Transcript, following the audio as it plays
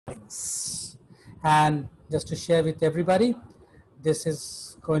Thanks. And just to share with everybody, this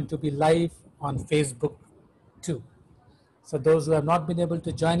is going to be live on Facebook too. So those who have not been able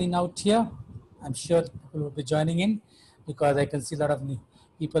to join in out here, I'm sure people will be joining in because I can see a lot of new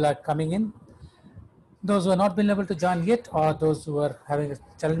people are coming in. Those who have not been able to join yet, or those who are having a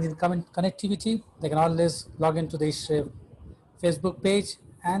challenging connectivity, they can always log into the ISHRE Facebook page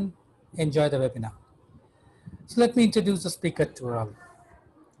and enjoy the webinar. So let me introduce the speaker to all.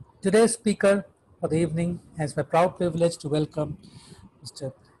 Today's speaker for the evening has my proud privilege to welcome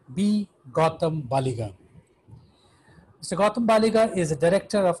Mr. B. Gautam Baliga. Mr. Gautam Baliga is the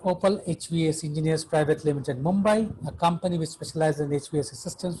director of Opal HVAC Engineers Private Limited, Mumbai, a company which specializes in HVAC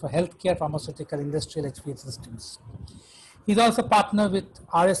systems for healthcare, pharmaceutical, industrial HVAC systems. He's also partner with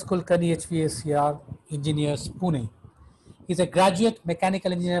RS Kulkarni HVACR Engineers, Pune. He's a graduate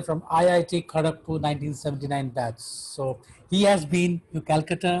mechanical engineer from IIT Kharagpur 1979 batch. So he has been to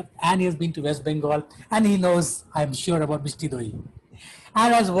Calcutta and he has been to West Bengal and he knows, I'm sure, about Mishti Doi.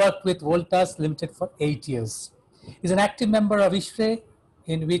 And has worked with Voltas Limited for 8 years. He's an active member of ISHRE,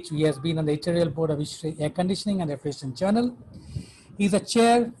 in which he has been on the editorial board of ISHRE Air Conditioning and Refrigeration Journal. He's a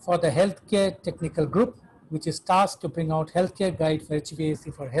chair for the Healthcare Technical Group, which is tasked to bring out healthcare guide for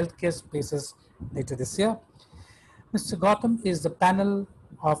HVAC for healthcare spaces later this year. Mr. Gautam is the panel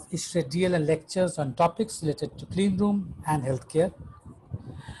of ISHRE DL lectures on topics related to clean room and healthcare.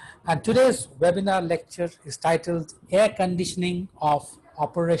 And today's webinar lecture is titled Air Conditioning of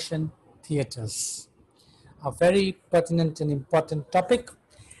Operation Theatres, a very pertinent and important topic,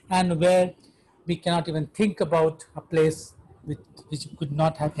 and where we cannot even think about a place which could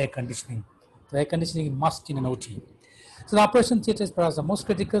not have air conditioning. The air conditioning must in an OT. So the operation theatre is perhaps the most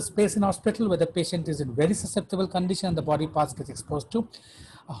critical space in hospital where the patient is in very susceptible condition and the body parts get exposed to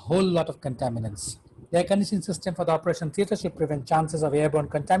a whole lot of contaminants. The air conditioning system for the operation theatre should prevent chances of airborne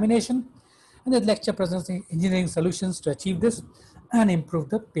contamination, and the lecture presents engineering solutions to achieve this and improve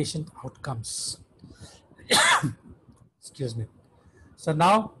the patient outcomes. Excuse me. So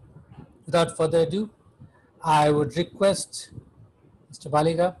now, without further ado, I would request Mr.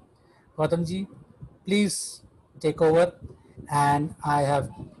 Baliga, Gautamji, please take over, and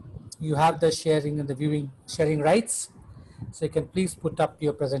you have the sharing and the viewing sharing rights, so you can please put up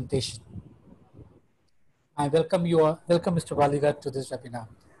your presentation. I welcome Mr. Baliga to this webinar.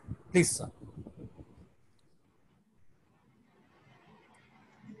 Please, sir.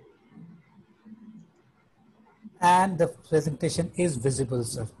 And the presentation is visible,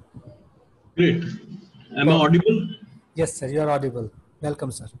 sir. Great. Am I audible? Yes, sir, you are audible.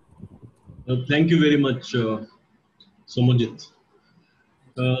 Welcome, sir. Thank you very much, Somojit.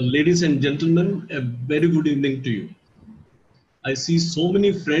 Ladies and gentlemen, a very good evening to you. I see so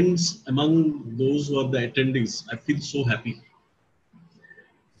many friends among those who are the attendees. I feel so happy.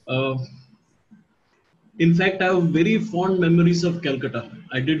 In fact, I have very fond memories of Calcutta.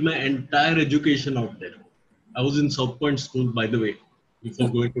 I did my entire education out there. I was in South Point School, by the way, before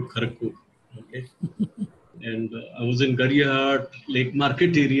going to Kharagpur. Okay. And I was in Gariyat, Lake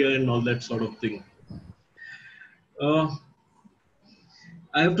Market area and all that sort of thing.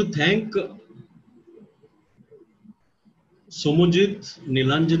 I have to thank Somojit,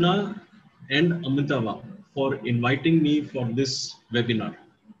 Nilanjana and Amitava for inviting me for this webinar.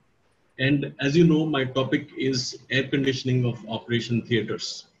 And as you know, my topic is air conditioning of operation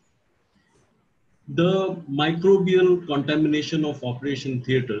theatres. The microbial contamination of operation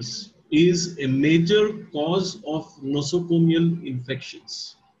theatres is a major cause of nosocomial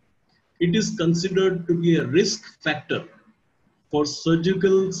infections. It is considered to be a risk factor for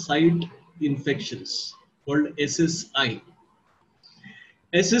surgical site infections called SSI.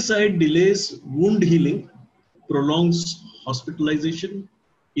 SSI delays wound healing, prolongs hospitalization,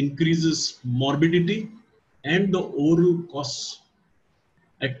 increases morbidity and the overall costs.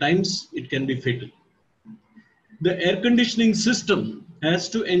 At times, it can be fatal. The air conditioning system has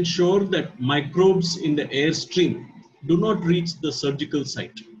to ensure that microbes in the airstream do not reach the surgical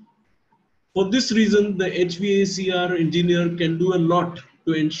site. For this reason, the HVACR engineer can do a lot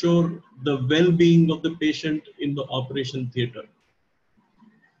to ensure the well-being of the patient in the operation theatre.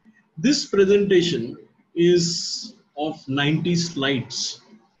 This presentation is of 90 slides,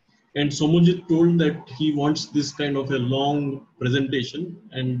 and Somojit told that he wants this kind of a long presentation,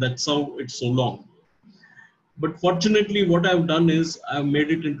 and that's how it's so long. But fortunately, what I've done is I've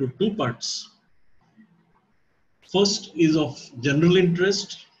made it into two parts. First is of general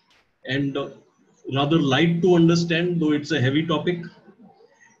interest and rather light to understand, though it's a heavy topic.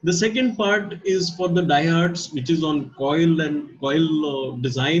 The second part is for the diehards, which is on coil and coil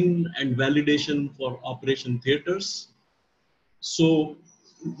design and validation for operation theatres. So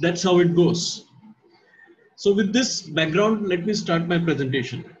that's how it goes. So with this background, let me start my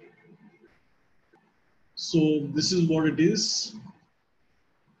presentation. So this is what it is.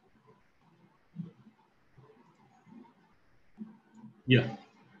 Yeah.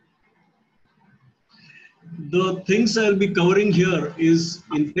 The things I'll be covering here is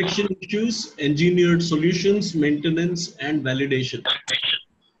infection issues, engineered solutions, maintenance, and validation.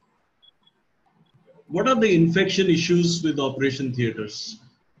 What are the infection issues with operation theaters?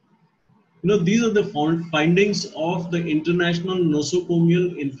 These are the findings of the International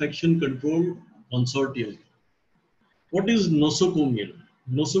Nosocomial Infection Control Consortium. What is nosocomial?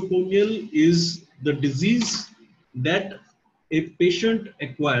 Nosocomial is the disease that a patient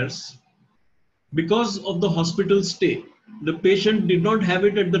acquires because of the hospital stay. The patient did not have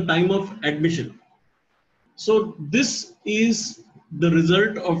it at the time of admission. So this is the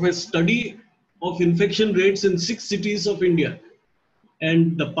result of a study of infection rates in 6 cities of India.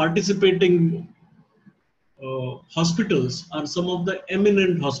 And the participating hospitals are some of the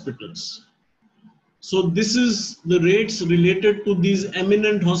eminent hospitals. So this is the rates related to these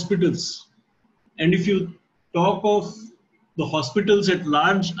eminent hospitals. And if you talk of the hospitals at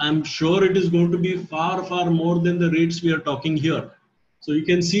large, I'm sure it is going to be far, far more than the rates we are talking here. So you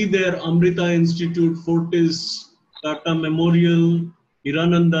can see there Amrita Institute, Fortis, Tata Memorial,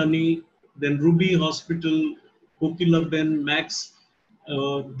 Hiranandani, then Ruby Hospital, Kokilaben, Max,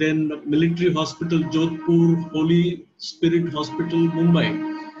 then Military Hospital, Jodhpur, Holy Spirit Hospital,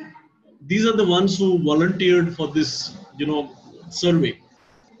 Mumbai. These are the ones who volunteered for this, survey.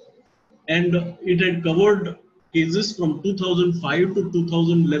 And it had covered cases from 2005 to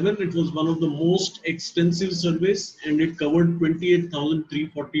 2011. It was one of the most extensive surveys, and it covered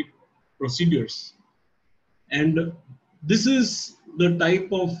 28,340 procedures. And this is the type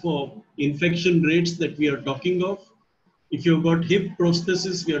of infection rates that we are talking of. If you've got hip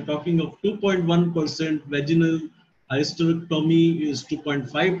prosthesis, we are talking of 2.1%, vaginal hysterectomy is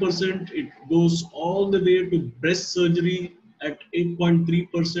 2.5%. It goes all the way to breast surgery at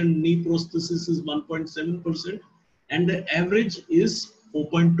 8.3%, knee prosthesis is 1.7%, and the average is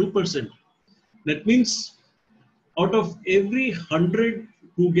 4.2%. That means out of every 100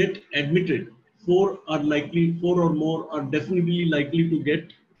 who get admitted, 4 or more are definitely likely to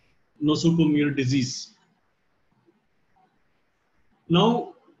get nosocomial disease.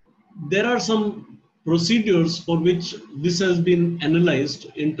 Now, there are some procedures for which this has been analyzed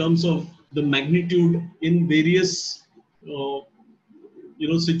in terms of the magnitude in various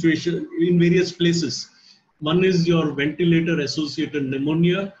situation in various places. One is your ventilator associated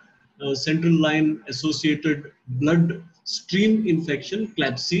pneumonia, central line associated blood stream infection,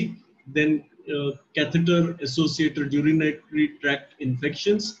 CLABSI, then catheter associated urinary tract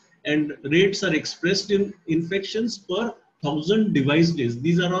infections, and rates are expressed in infections per 1,000 device days.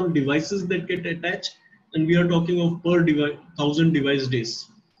 These are all devices that get attached, and we are talking of per 1,000 device days.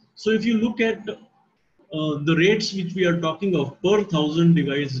 So if you look at the rates which we are talking of per 1,000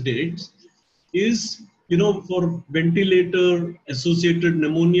 device days is, for ventilator associated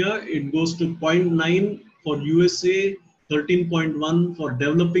pneumonia, it goes to 0.9 for USA, 13.1 for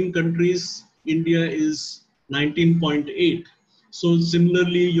developing countries, India is 19.8. So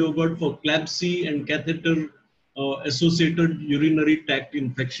similarly, you've got for CLABSI and catheter associated urinary tract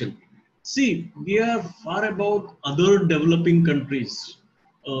infection. See, we are far above other developing countries.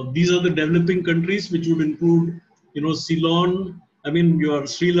 These are the developing countries which would include, Ceylon, your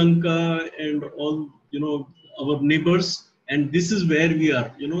Sri Lanka and all, our neighbors. And this is where we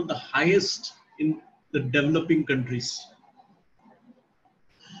are, the highest in the developing countries.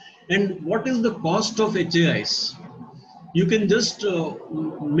 And what is the cost of HAIs? You can just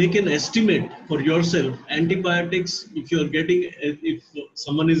make an estimate for yourself. Antibiotics, if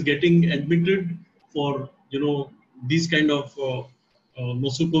someone is getting admitted for, these kind of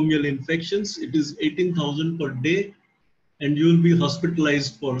nosocomial infections, it is 18,000 per day, and you will be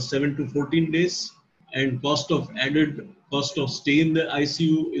hospitalized for 7 to 14 days. And cost of stay in the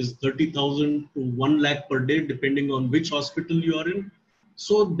ICU is 30,000 to 1 lakh per day, depending on which hospital you are in.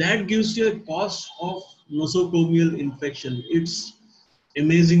 So that gives you a cost of nosocomial infection. It's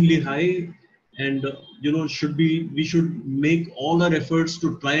amazingly high, and we should make all our efforts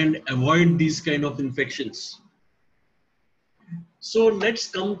to try and avoid these kind of infections. So let's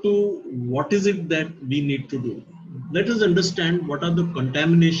come to what is it that we need to do. Let us understand what are the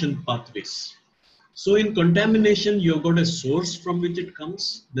contamination pathways. So in contamination, you've got a source from which it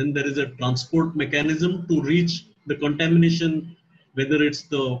comes. Then there is a transport mechanism to reach the contamination, whether it's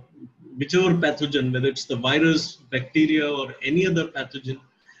whichever pathogen, whether it's the virus, bacteria, or any other pathogen.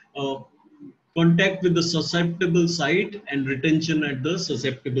 contact with the susceptible site and retention at the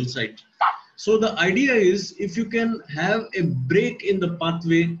susceptible site. So the idea is, if you can have a break in the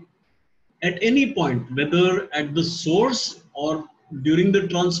pathway at any point, whether at the source or during the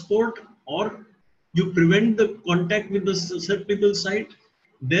transport, or you prevent the contact with the susceptible site,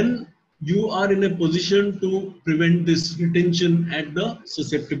 then you are in a position to prevent this retention at the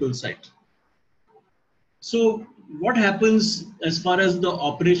susceptible site. So what happens as far as the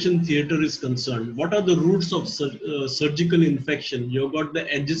operation theater is concerned? What are the routes of surgical infection? You've got the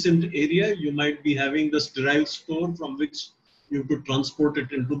adjacent area. You might be having the sterile store from which you could transport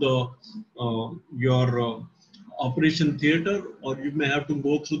it into the your operation theater, or you may have to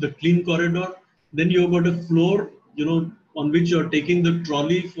go through the clean corridor. Then you've got a floor, on which you're taking the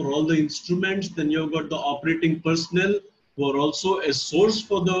trolley for all the instruments. Then you've got the operating personnel who are also a source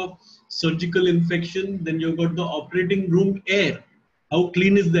for the surgical infection. Then you've got the operating room air. How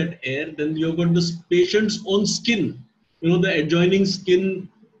clean is that air? Then you've got the patient's own skin, the adjoining skin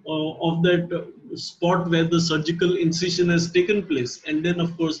of that spot where the surgical incision has taken place. And then,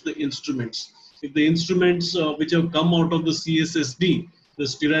 of course, the instruments. If the instruments which have come out of the CSSD, the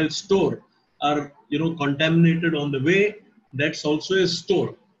sterile store, are contaminated on the way, that's also a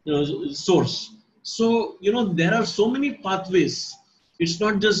source. So there are so many pathways. It's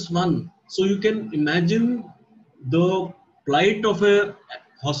not just one. So you can imagine the plight of a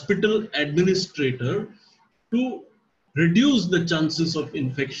hospital administrator to reduce the chances of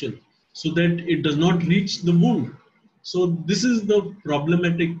infection so that it does not reach the wound. So this is the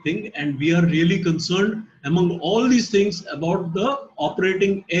problematic thing, and we are really concerned among all these things about the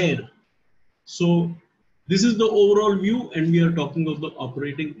operating air. So this is the overall view, and we are talking of the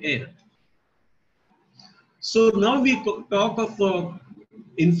operating air. So now we talk of the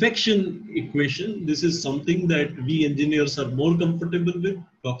infection equation. This is something that we engineers are more comfortable with,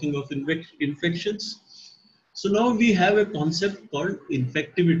 talking of infections. So now we have a concept called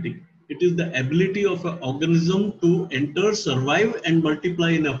infectivity. It is the ability of an organism to enter, survive, and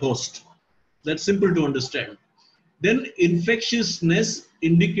multiply in a host. That's simple to understand. Then infectiousness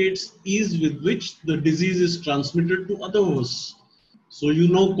indicates ease with which the disease is transmitted to other hosts. So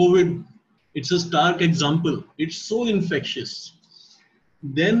COVID, it's a stark example. It's so infectious.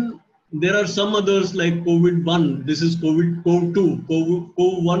 Then there are some others like COVID-1. This is COVID-2.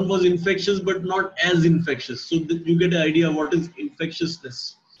 COVID-1 was infectious, but not as infectious. So that you get an idea what is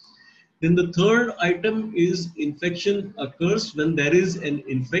infectiousness. Then the third item is infection occurs when there is an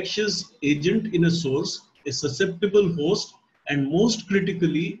infectious agent in a source, a susceptible host, and most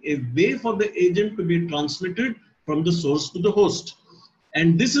critically, a way for the agent to be transmitted from the source to the host.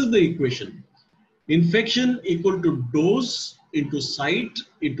 And this is the equation. Infection equal to dose into site,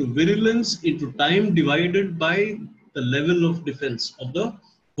 into virulence, into time divided by the level of defense of the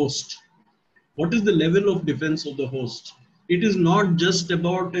host. What is the level of defense of the host? It is not just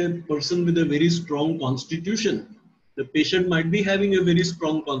about a person with a very strong constitution. The patient might be having a very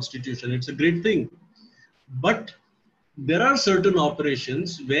strong constitution. It's a great thing. But there are certain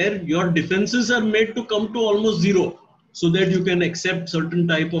operations where your defenses are made to come to almost zero so that you can accept certain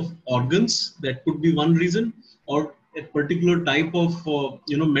type of organs. That could be one reason, or a particular type of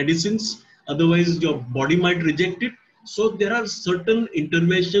medicines. Otherwise, your body might reject it. So there are certain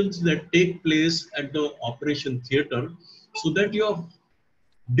interventions that take place at the operation theater so that your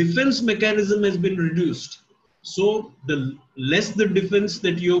defense mechanism has been reduced. So the less the defense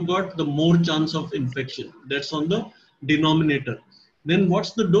that you've got, the more chance of infection. That's on the denominator. Then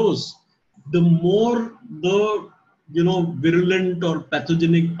what's the dose? The more the virulent or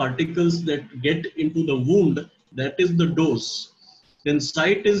pathogenic particles that get into the wound, that is the dose. Then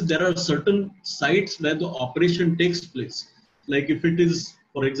site is, there are certain sites where the operation takes place. Like if it is,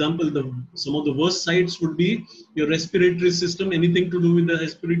 for example, some of the worst sites would be your respiratory system, anything to do with the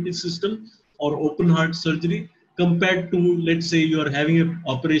respiratory system, or open heart surgery, compared to, let's say, you are having an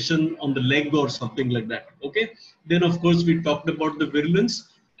operation on the leg or something like that. Okay. Then of course we talked about the virulence,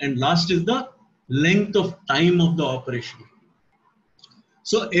 and last is the length of time of the operation.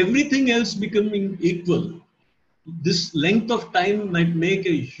 So everything else becoming equal, this length of time might make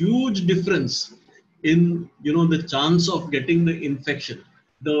a huge difference in the chance of getting the infection.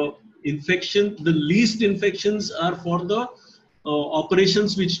 The least infections are for the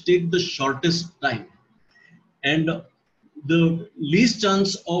operations which take the shortest time, and the least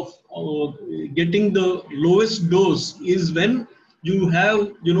chance of getting the lowest dose is when you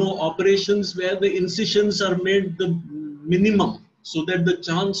have operations where the incisions are made the minimum, so that the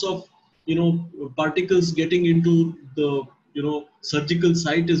chance of particles getting into the surgical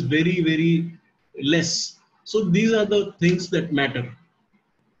site is very, very less. So these are the things that matter.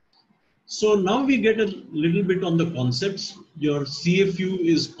 So now we get a little bit on the concepts. Your CFU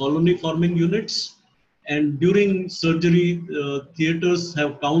is colony forming units, and during surgery, theaters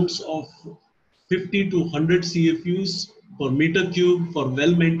have counts of 50 to 100 CFUs per meter cube. For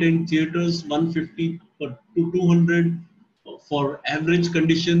well-maintained theaters, 150 to 200 for average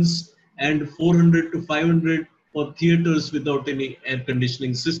conditions, and 400 to 500 for theaters without any air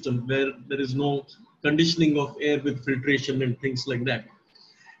conditioning system, where there is no conditioning of air with filtration and things like that.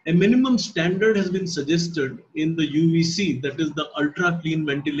 A minimum standard has been suggested in the UVC, that is the ultra clean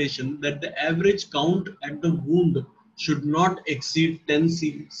ventilation, that the average count at the wound should not exceed 10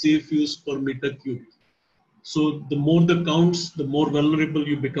 CFUs per meter cube. So the more the counts, the more vulnerable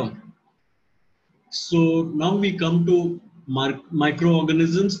you become. So now we come to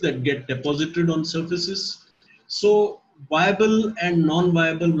microorganisms that get deposited on surfaces. So viable and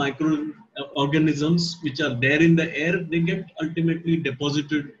non-viable microorganisms which are there in the air, they get ultimately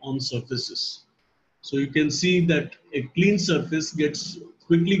deposited on surfaces. So you can see that a clean surface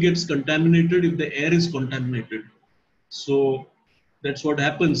quickly gets contaminated if the air is contaminated. So that's what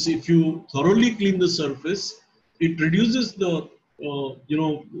happens. If you thoroughly clean the surface, it reduces the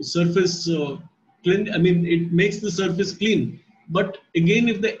surface clean. I mean, it makes the surface clean. But again,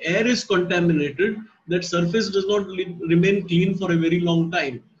 if the air is contaminated, that surface does not remain clean for a very long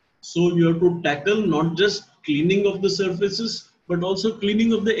time. So you have to tackle not just cleaning of the surfaces, but also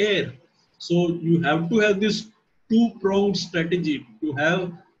cleaning of the air. So you have to have this two-pronged strategy to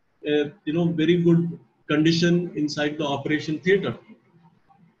have a very good condition inside the operation theater.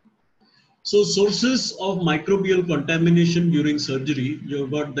 So sources of microbial contamination during surgery,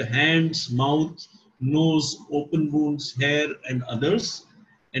 you've got the hands, mouth, nose, open wounds, hair, and others.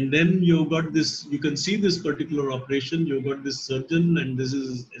 And then you've got this, you can see this particular operation, you've got this surgeon and this is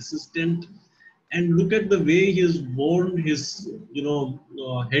his assistant. And look at the way he has worn his,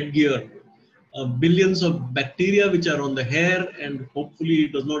 headgear. Billions of bacteria which are on the hair, and hopefully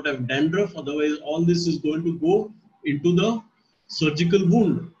it does not have dandruff. Otherwise, all this is going to go into the surgical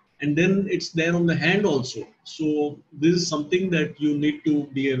wound, and then it's there on the hand also. So this is something that you need to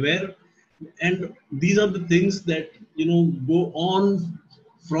be aware, and these are the things that go on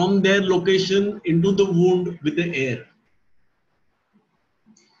from their location into the wound with the air.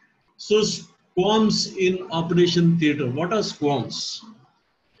 So squams in operation theater. What are squams?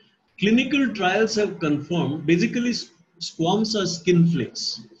 Clinical trials have confirmed, basically squams are skin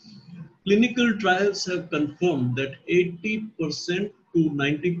flakes. Clinical trials have confirmed that 80% to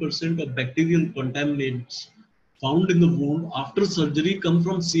 90% of bacterial contaminants found in the wound after surgery come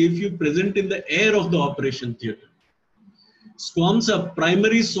from CFU present in the air of the operation theater. Squams are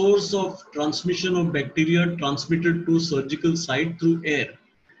primary source of transmission of bacteria transmitted to surgical site through air.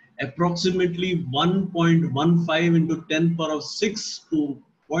 Approximately 1.15 into 10 power of 6 to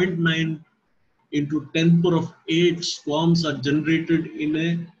 0.9 into 10 power of 8 squams are generated in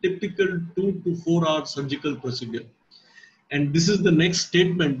a typical 2 to 4 hour surgical procedure. And this is the next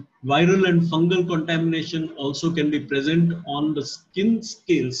statement. Viral and fungal contamination also can be present on the skin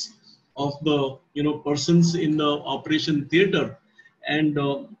scales of the persons in the operation theater. And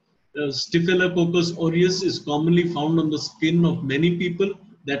Staphylococcus aureus is commonly found on the skin of many people.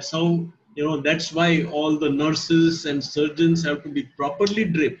 That's how, that's why all the nurses and surgeons have to be properly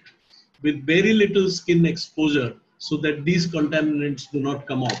draped with very little skin exposure so that these contaminants do not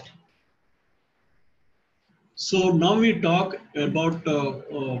come out. So now we talk about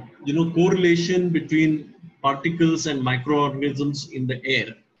correlation between particles and microorganisms in the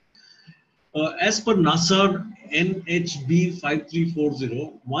air. As per NASA NHB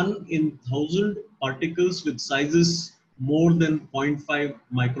 5340, 1 in 1,000 particles with sizes more than 0.5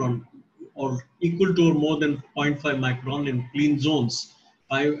 micron or equal to or more than 0.5 micron in clean zones,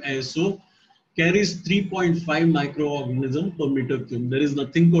 5 ISO, carries 3.5 microorganism per meter cube. There is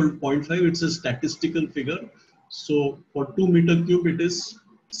nothing called 0.5, it's a statistical figure. So for 2 meter cube, it is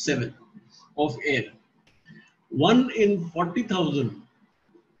 7 of air. 1 in 40,000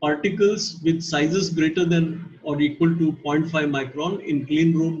 particles with sizes greater than or equal to 0.5 micron in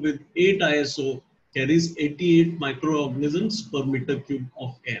clean room with 8 ISO carries 88 microorganisms per meter cube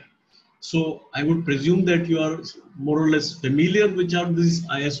of air. So I would presume that you are more or less familiar which are these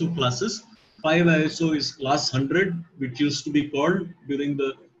ISO classes. 5 ISO is class 100, which used to be called during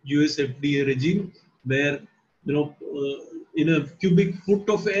the US FDA regime, where in a cubic foot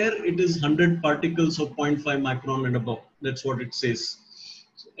of air, it is 100 particles of 0.5 micron and above. That's what it says.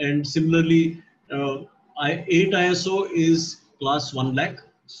 And similarly, 8 ISO is class 1 lakh.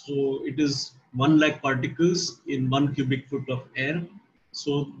 So it is 1 lakh particles in 1 cubic foot of air.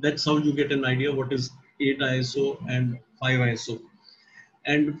 So that's how you get an idea what is 8 ISO and 5 ISO.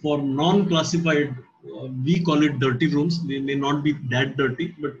 And for non-classified, we call it dirty rooms. They may not be that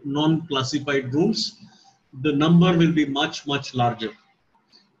dirty, but non-classified rooms, the number will be much, much larger.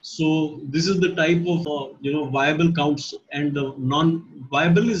 So this is the type of viable counts, and the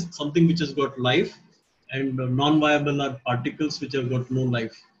non-viable is something which has got life, and non-viable are particles which have got no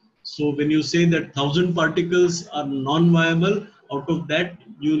life. So when you say that 1,000 particles are non-viable, out of that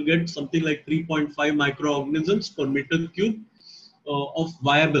you will get something like 3.5 microorganisms per meter cube of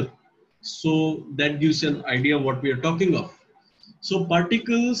viable. So that gives you an idea what we are talking of. So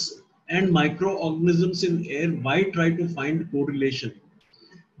particles and microorganisms in air, why try to find correlation?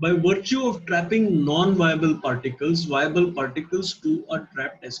 By virtue of trapping non-viable particles, viable particles too are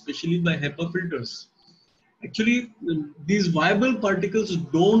trapped, especially by HEPA filters. Actually, these viable particles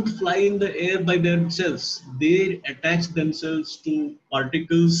don't fly in the air by themselves. They attach themselves to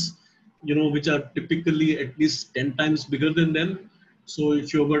particles, which are typically at least 10 times bigger than them. So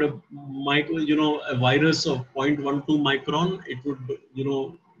if you've got a virus of 0.12 micron, it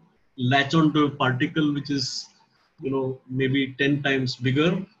would, latch onto a particle which is, maybe 10 times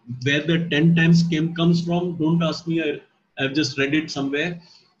bigger. Where the 10 times comes from, don't ask me. I've just read it somewhere.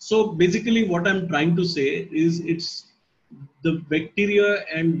 So basically what I'm trying to say is it's the bacteria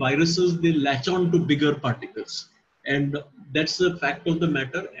and viruses, they latch on to bigger particles. And that's the fact of the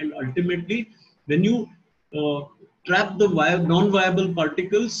matter. And ultimately, when you trap the non-viable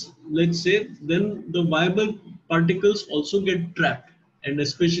particles, let's say, then the viable particles also get trapped, and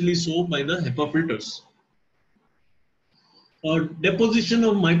especially so by the HEPA filters. Deposition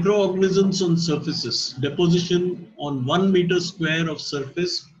of microorganisms on surfaces. Deposition on 1 meter square of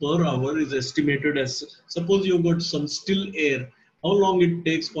surface per hour is estimated as, suppose you've got some still air, how long it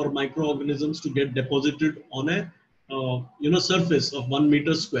takes for microorganisms to get deposited on a surface of 1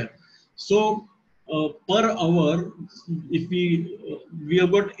 meter square. So per hour, if we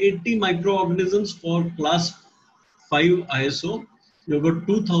have got 80 microorganisms for class 5 ISO, you've got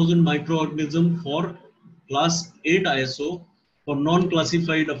 2000 microorganisms for class 8 ISO. For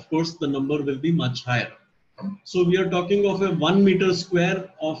non-classified, of course, the number will be much higher. So we are talking of a 1 meter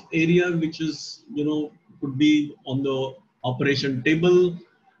square of area, which is, could be on the operation table,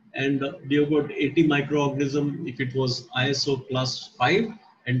 and we have got 80 microorganism if it was ISO class 5,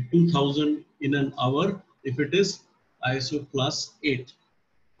 and 2000 in an hour if it is ISO class 8.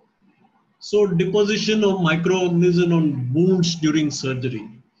 So deposition of microorganism on wounds during surgery.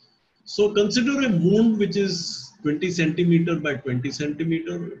 So consider a wound which is 20 centimeter by 20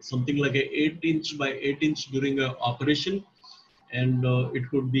 centimeter, something like a 8 inch by 8 inch during an operation. And it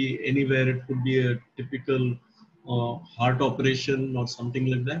could be anywhere. It could be a typical heart operation or something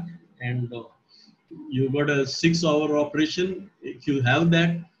like that. And you got a 6-hour operation. If you have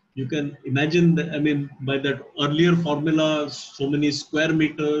that, you can imagine that, I mean, by that earlier formula, so many square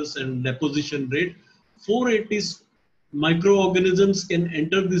meters and deposition rate, 480 microorganisms can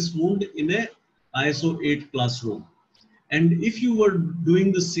enter this wound in a ISO 8 classroom. And if you were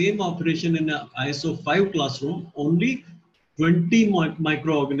doing the same operation in a ISO 5 classroom, only 20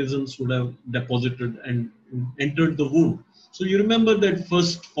 microorganisms would have deposited and entered the wound. So you remember that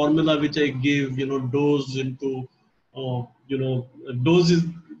first formula which I gave, dose into, dose is,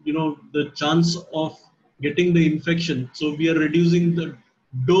 the chance of getting the infection. So we are reducing the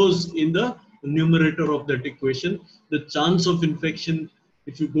dose in the numerator of that equation. The chance of infection,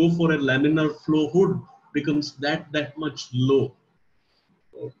 if you go for a laminar flow hood, becomes that much low.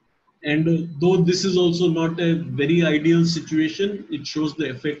 And though this is also not a very ideal situation, it shows the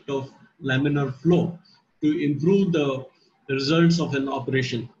effect of laminar flow to improve the results of an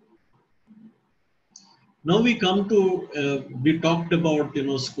operation. Now we come to, we talked about,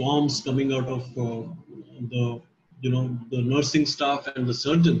 squams coming out of the nursing staff and the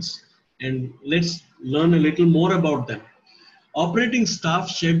surgeons. And let's learn a little more about them. Operating staff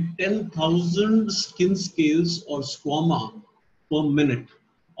shed 10,000 skin scales or squama per minute.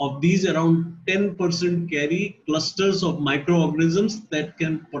 Of these, around 10% carry clusters of microorganisms that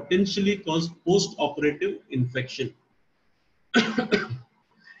can potentially cause post-operative infection.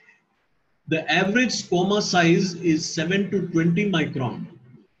 The average squama size is 7 to 20 micron.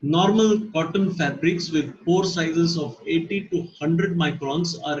 Normal cotton fabrics with pore sizes of 80 to 100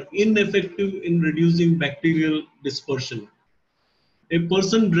 microns are ineffective in reducing bacterial dispersion. A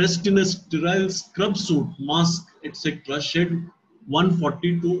person dressed in a sterile scrub suit, mask, etc. shed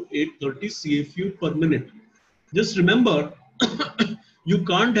 140 to 830 CFU per minute. Just remember, you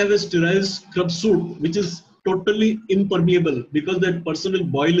can't have a sterile scrub suit which is totally impermeable, because that person will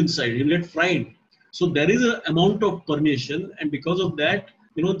boil inside, he'll get fried. So there is an amount of permeation, and because of that,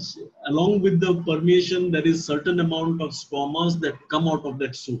 along with the permeation, there is certain amount of squamous that come out of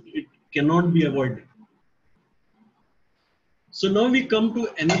that suit. It cannot be avoided. So now we come to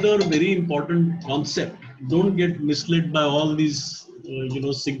another very important concept. Don't get misled by all these,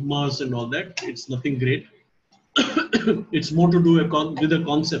 sigmas and all that. It's nothing great. It's more to do with a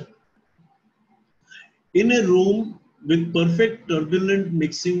concept. In a room with perfect turbulent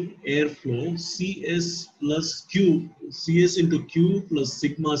mixing airflow, Cs plus Q, Cs into Q plus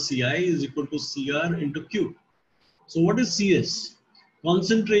sigma Ci is equal to Cr into Q. So what is Cs?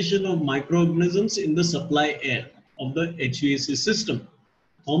 Concentration of microorganisms in the supply air of the HVAC system.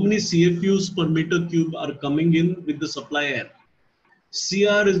 How many CFUs per meter cube are coming in with the supply air?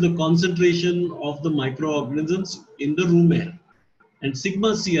 Cr is the concentration of the microorganisms in the room air. And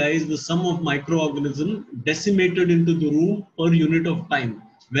sigma Ci is the sum of microorganisms decimated into the room per unit of time.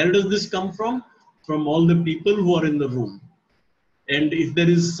 Where does this come from? From all the people who are in the room. And if there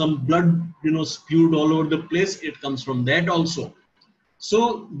is some blood, spewed all over the place, it comes from that also.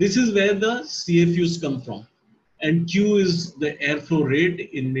 So this is where the CFUs come from. And Q is the airflow rate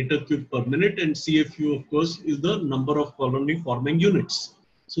in meter cube per minute, and CFU, of course, is the number of colony forming units.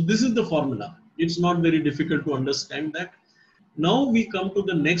 So this is the formula. It's not very difficult to understand that. Now we come to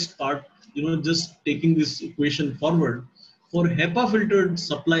the next part, just taking this equation forward. For HEPA filtered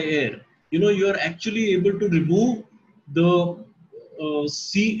supply air, you are actually able to remove the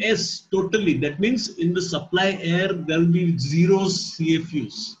CS totally. That means in the supply air, there will be 0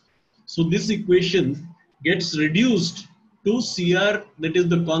 CFUs. So this equation gets reduced to Cr, that is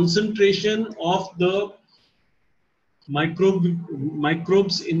the concentration of the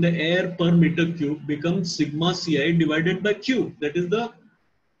microbes in the air per meter cube, becomes sigma Ci divided by Q. That is the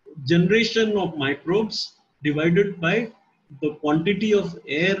generation of microbes divided by the quantity of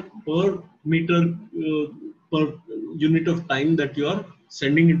air per meter per unit of time that you are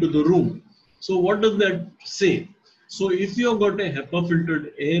sending into the room. So what does that say? So if you have got a HEPA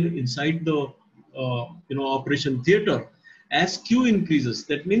filtered air inside the operation theater, as Q increases,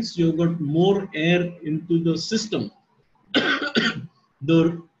 that means you have got more air into the system,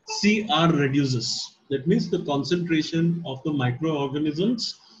 the Cr reduces. That means the concentration of the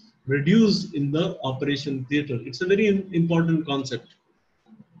microorganisms reduce in the operation theater. It's a very important concept.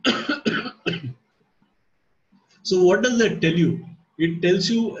 So what does that tell you? It tells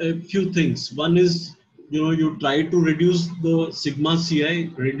you a few things. One is, you try to reduce the sigma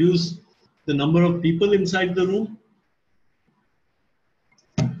Ci, reduce the number of people inside the room,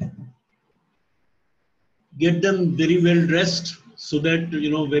 get them very well dressed so that,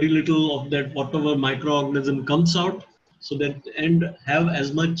 very little of that whatever microorganism comes out, so that, and have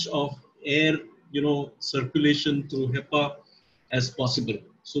as much of air, circulation through HEPA as possible.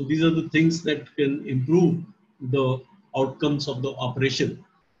 So these are the things that can improve the outcomes of the operation.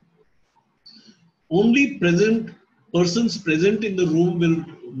 Only persons present in the room will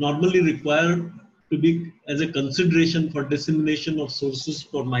normally require to be as a consideration for dissemination of sources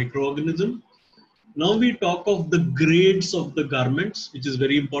for microorganism. Now we talk of the grades of the garments, which is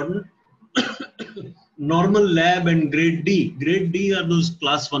very important. Normal lab and grade D. Grade D are those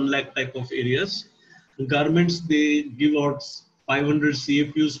class 1 lakh type of areas. The garments, they give out 500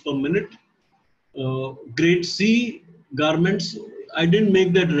 CFUs per minute. Grade C garments, I didn't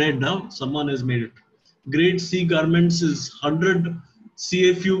make that red now, someone has made it. Grade C garments is 100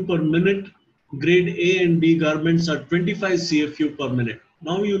 CFU per minute. Grade A and B garments are 25 CFU per minute.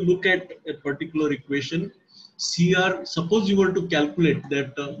 Now you look at a particular equation, Cr, suppose you were to calculate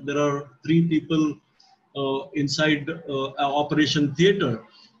that there are 3 people inside operation theater.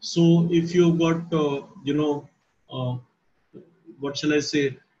 So if you got, what shall I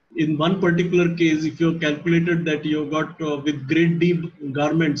say, in one particular case, if you calculated that you got with grade D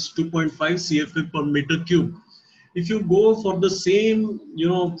garments 2.5 CFU per meter cube, if you go for the same,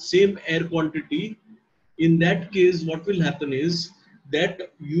 same air quantity, in that case, what will happen is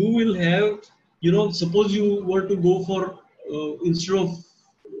that you will have, suppose you were to go for, instead of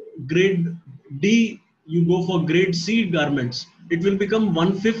grade D, you go for grade C garments, it will become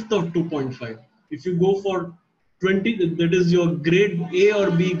 1/5 of 2.5. If you go for 20, that is your grade A or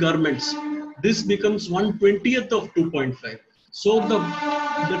B garments, this becomes 1/20th of 2.5. So the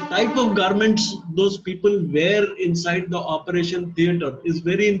type of garments those people wear inside the operation theater is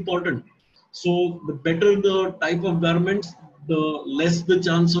very important. So the better the type of garments, the less the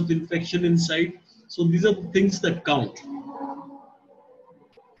chance of infection inside. So these are the things that count.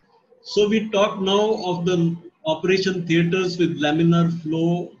 So we talk now of the operation theaters with laminar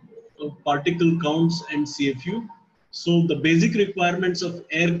flow, particle counts and CFU. So the basic requirements of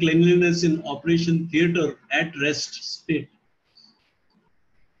air cleanliness in operation theater at rest state.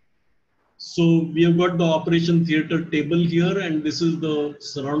 So we have got the operation theater table here, and this is the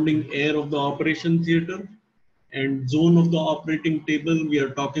surrounding air of the operation theater. And zone of the operating table, we are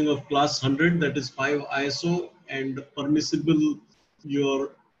talking of class 100, that is 5 ISO, and permissible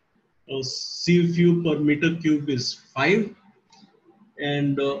your CFU per meter cube is 5.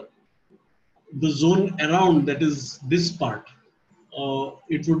 And the zone around, that is this part,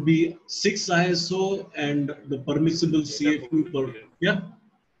 it would be 6 ISO, and the permissible CFU per, yeah.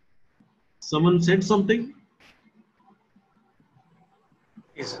 Someone said something?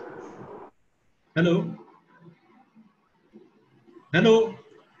 Yes. Hello? Hello?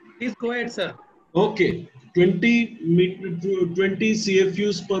 Please go ahead, sir. Okay, 20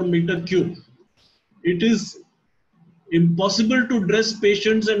 CFUs per meter cube. It is impossible to dress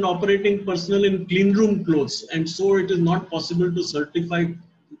patients and operating personnel in clean room clothes, and so it is not possible to certify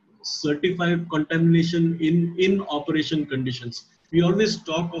contamination in operation conditions. We always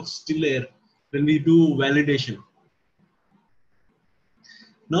talk of still air when we do validation.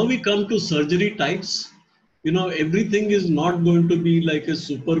 Now we come to surgery types. You know, everything is not going to be like a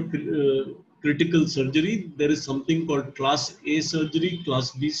super critical surgery. There is something called class A surgery,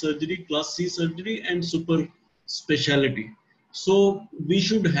 class B surgery, class C surgery, and super specialty. So we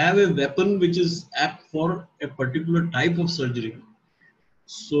should have a weapon which is apt for a particular type of surgery.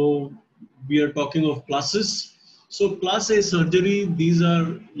 So we are talking of classes. So class A surgery, these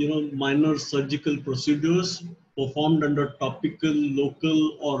are, you know, minor surgical procedures performed under topical,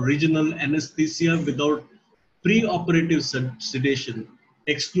 local, or regional anesthesia without pre-operative sedation.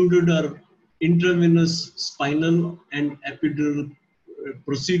 Excluded are intravenous, spinal, and epidural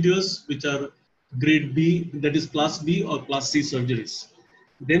procedures, which are grade B, that is class B or class C surgeries.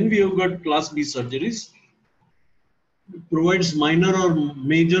 Then we have got class B surgeries. Provides minor or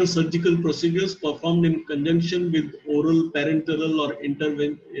major surgical procedures performed in conjunction with oral, parenteral, or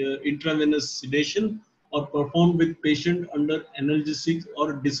intravenous sedation, or performed with patient under analgesic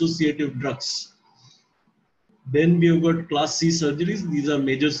or dissociative drugs. Then we have got class C surgeries. These are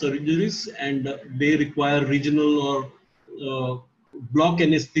major surgeries, and they require regional or block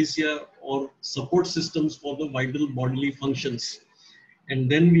anesthesia or support systems for the vital bodily functions. And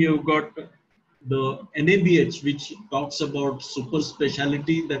then we have got the NABH, which talks about super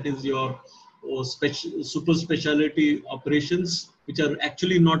specialty, that is your super specialty operations, which are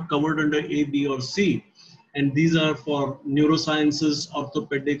actually not covered under A, B, or C. And these are for neurosciences,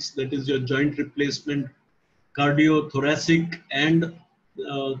 orthopedics, that is your joint replacement, cardio, thoracic, and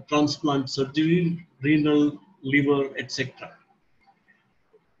transplant surgery, renal, liver, etc.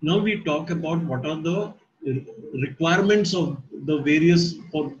 Now we talk about what are the requirements of the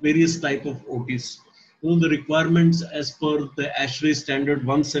various type of OTs. You know, the requirements as per the ASHRAE standard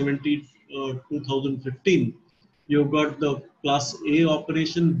 170 2015. You've got the class A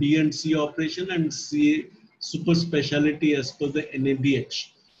operation, B and C operation, and C super specialty as per the NABH.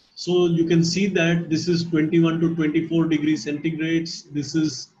 So you can see that this is 21 to 24 degrees centigrades. This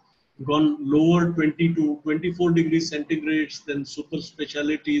is gone lower, 20 to 24 degrees centigrades. Then super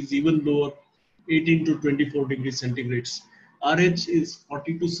specialty is even lower, 18 to 24 degrees centigrades. RH is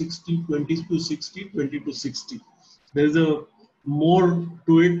 40 to 60, 20 to 60, 20 to 60. There's a more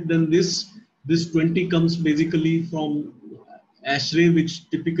to it than this. This 20 comes basically from ASHRAE, which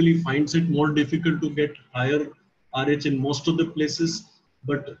typically finds it more difficult to get higher RH in most of the places.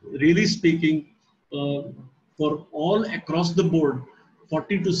 But really speaking, for all across the board,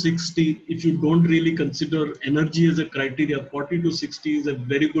 40 to 60, if you don't really consider energy as a criteria, 40 to 60 is a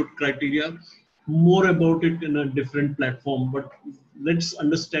very good criteria. More about it in a different platform, but let's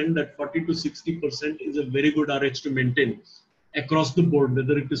understand that 40 to 60% is a very good RH to maintain across the board,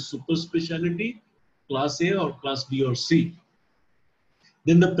 whether it is super specialty, class A or class B or C.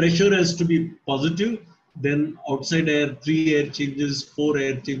 Then the pressure has to be positive. Then outside air, 3 air changes, 4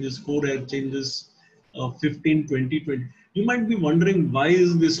 air changes, 4 air changes, 15, 20, 20. You might be wondering, why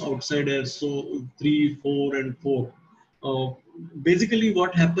is this outside air so 3, 4 and 4? Basically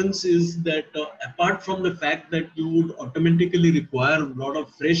what happens is that apart from the fact that you would automatically require a lot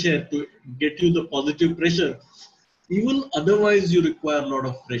of fresh air to get you the positive pressure, even otherwise you require a lot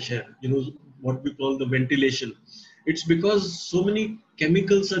of fresh air, you know, what we call the ventilation. It's because so many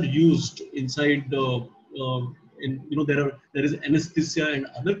chemicals are used inside the there is anesthesia and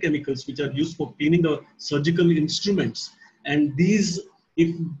other chemicals which are used for cleaning the surgical instruments, and these,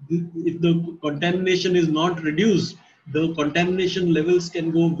 if the contamination is not reduced, the contamination levels can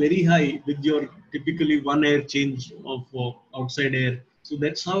go very high with your typically 1 air change of outside air. So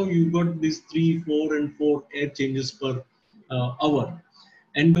that's how you got these 3, 4 and 4 air changes per hour.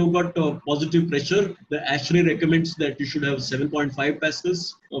 And we've got positive pressure. The ASHRAE recommends that you should have 7.5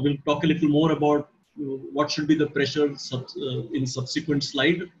 pascals. We'll talk a little more about what should be the pressure in subsequent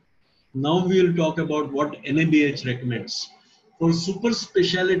slide. Now we will talk about what NABH recommends. For super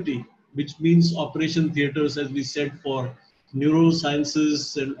specialty, which means operation theaters, as we said, for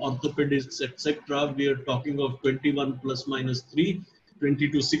neurosciences and orthopedics, etc., we are talking of 21 plus minus 3, 20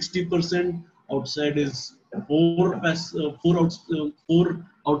 to 60%. Outside is four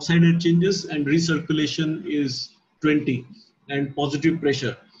outside head changes, and recirculation is 20, and positive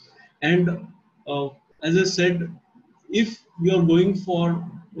pressure. And as I said, if you are going for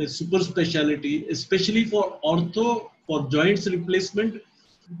a super specialty, especially for ortho, for joints replacement,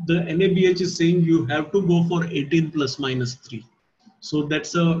 the NABH is saying you have to go for 18 plus minus 3. So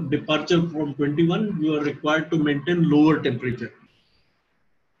that's a departure from 21. You are required to maintain lower temperature.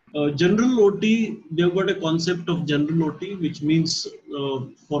 General OT, they've got a concept of general OT, which means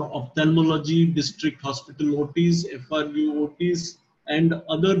for ophthalmology, district hospital OTs, FRU OTs, and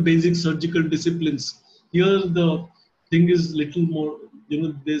other basic surgical disciplines. Here the thing is little more,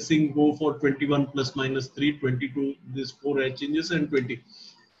 they're saying go for 21 plus minus 3, 22, this 4 edge changes, and 20.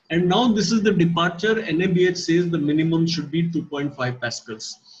 And now this is the departure. NABH says the minimum should be 2.5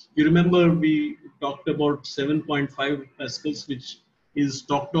 pascals. You remember we talked about 7.5 pascals, which is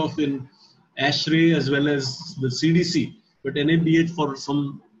talked of in ASHRAE as well as the CDC. But NABH for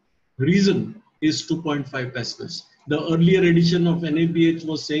some reason is 2.5 pascals. The earlier edition of NABH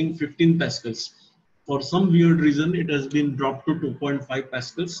was saying 15 pascals. For some weird reason, it has been dropped to 2.5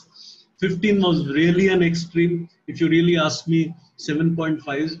 pascals. 15 was really an extreme. If you really ask me,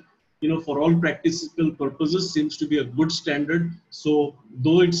 7.5, for all practical purposes, seems to be a good standard. So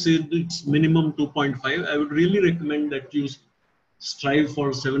though it says it's minimum 2.5, I would really recommend that you strive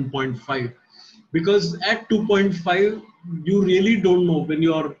for 7.5, because at 2.5, you really don't know when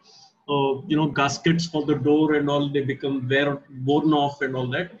your gaskets for the door and all, they become worn off and all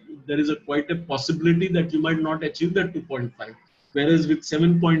that. There is quite a possibility that you might not achieve that 2.5. Whereas with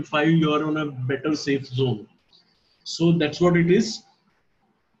 7.5, you are on a better safe zone. So that's what it is.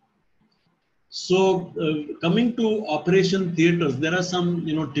 So coming to operation theaters, there are some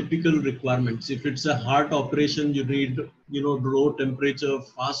typical requirements. If it's a heart operation, you need low temperature,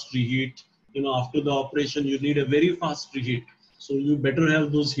 fast reheat. After the operation, you need a very fast reheat. So you better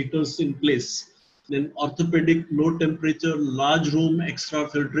have those heaters in place. Then orthopedic, low temperature, large room, extra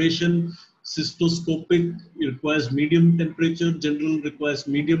filtration. Cystoscopic requires medium temperature. General requires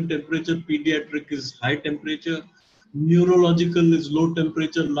medium temperature. Pediatric is high temperature. Neurological is low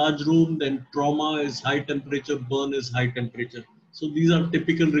temperature, large room. Then trauma is high temperature. Burn is high temperature. So these are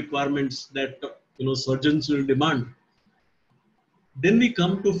typical requirements that surgeons will demand. Then we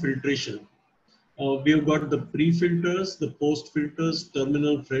come to filtration. We have got the pre-filters, the post-filters,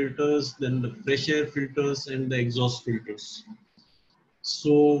 terminal filters, then the fresh air filters, and the exhaust filters.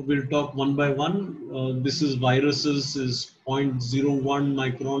 So we'll talk one by one. This is viruses is 0.01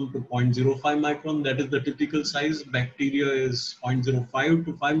 micron to 0.05 micron. That is the typical size. Bacteria is 0.05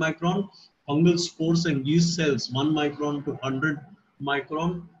 to 5 micron. Fungal spores and yeast cells 1 micron to 100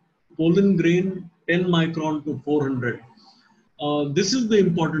 micron. Pollen grain 10 micron to 400. This is the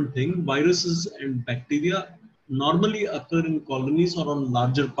important thing. Viruses and bacteria normally occur in colonies or on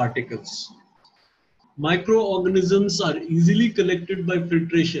larger particles. Microorganisms are easily collected by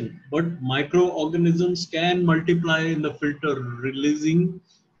filtration, but microorganisms can multiply in the filter, releasing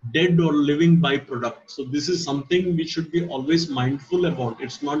dead or living byproduct. So this is something we should be always mindful about.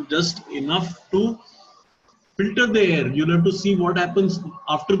 It's not just enough to filter the air. You'll have to see what happens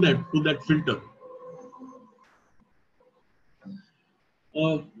after that to that filter.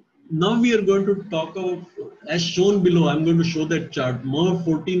 Now we are going to talk about, as shown below, I'm going to show that chart. MERV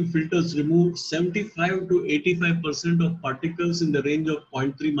 14 filters remove 75 to 85% of particles in the range of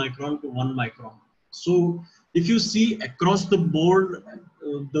 0.3 micron to 1 micron. So if you see across the board,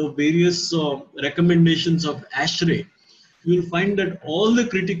 the various recommendations of ASHRAE, you will find that all the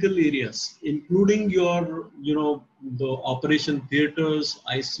critical areas, including your, the operation theaters,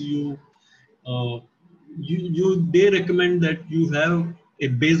 ICU, they recommend that you have a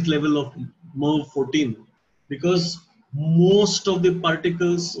base level of MERV 14, because most of the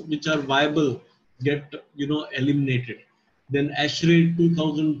particles which are viable get eliminated. Then ASHRAE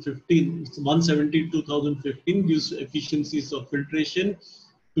 2015, 170/2015 gives efficiencies of filtration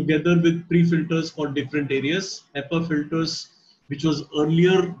together with pre-filters for different areas. HEPA filters, which was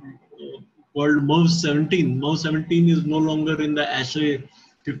earlier called MERV 17. MERV 17 is no longer in the ASHRAE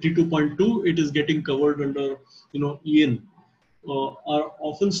 52.2. It is getting covered under EN. Are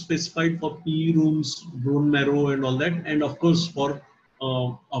often specified for PE rooms, bone marrow, and all that, and of course for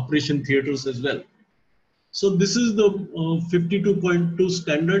operation theaters as well. So this is the 52.2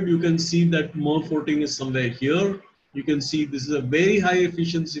 standard. You can see that MERV 14 is somewhere here. You can see this is a very high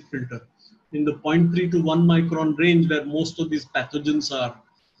efficiency filter in the 0.3 to 1 micron range, where most of these pathogens are.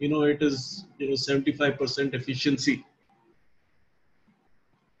 It is 75% efficiency.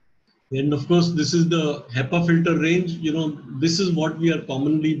 And of course, this is the HEPA filter range. This is what we are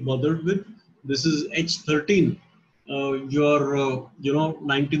commonly bothered with. This is H13. Your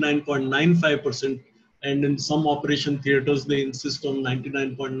 99.95%, and in some operation theaters they insist on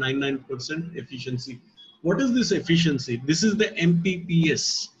 99.99% efficiency. What is this efficiency? This is the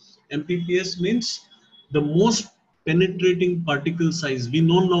MPPS. MPPS means the most penetrating particle size. We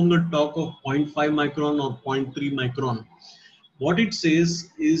no longer talk of 0.5 micron or 0.3 micron. What it says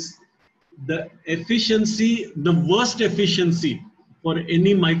is the efficiency, the worst efficiency for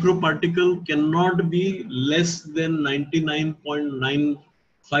any microparticle cannot be less than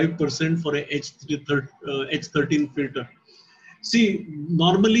 99.95% for a H13 filter. See,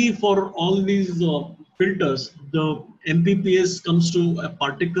 normally for all these filters, the MPPS comes to a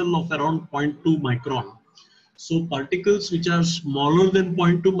particle of around 0.2 micron. So particles which are smaller than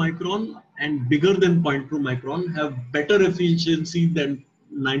 0.2 micron and bigger than 0.2 micron have better efficiency than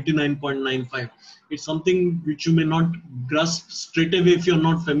 99.95. It's something which you may not grasp straight away if you're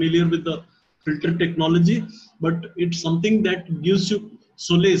not familiar with the filter technology, but it's something that gives you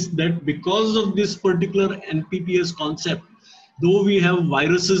solace that because of this particular MPPS concept, though we have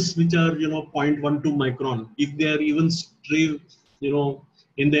viruses which are 0.12 micron, if they are even stray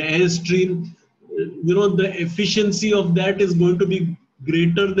in the airstream, the efficiency of that is going to be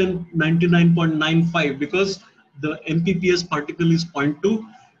greater than 99.95 because the MPPS particle is 0.2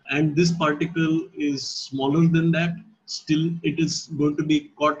 and this particle is smaller than that. Still, it is going to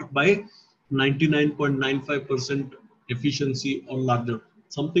be caught by 99.95% efficiency or larger.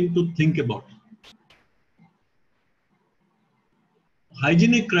 Something to think about.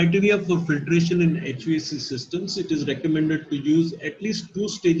 Hygienic criteria for filtration in HVAC systems. It is recommended to use at least 2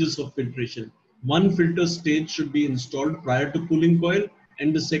 stages of filtration. One filter stage should be installed prior to cooling coil,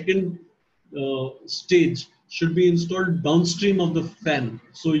 and the second stage should be installed downstream of the fan.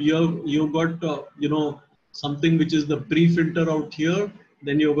 So you've got something which is the pre-filter out here,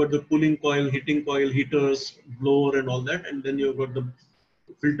 then you've got the cooling coil, heating coil, heaters, blower and all that, and then you've got the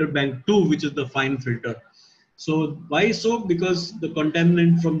filter bank 2, which is the fine filter. So why so? Because the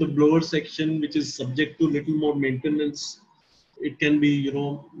contaminant from the blower section, which is subject to little more maintenance, it can be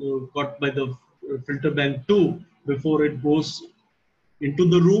caught by the filter bank 2 before it goes into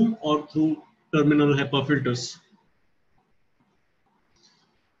the room or through terminal HEPA filters.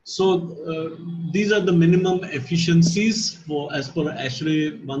 So these are the minimum efficiencies for as per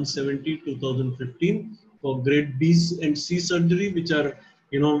ASHRAE 170 2015 for grade B and C surgery, which are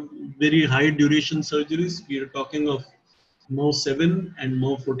very high duration surgeries. We are talking of MERV 7 and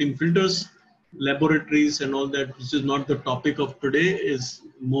MERV 14 filters. Laboratories and all that, which is not the topic of today, is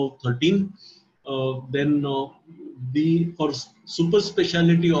MERV 13. Then for super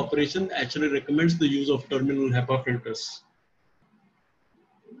specialty operation, actually recommends the use of terminal HEPA filters.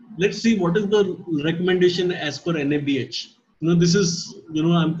 Let's see what is the recommendation as per NABH. This is,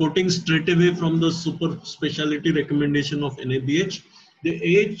 I'm quoting straight away from the super specialty recommendation of NABH. The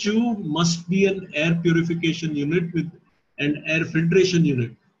AHU must be an air purification unit with an air filtration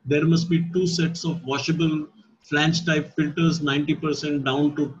unit. There must be 2 sets of washable flange type filters, 90%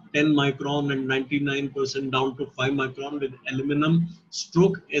 down to 10 micron and 99% down to 5 micron with aluminum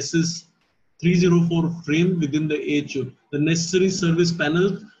stroke SS304 frame within the AHU. The necessary service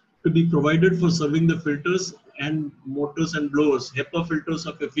panel to be provided for serving the filters and motors and blowers. HEPA filters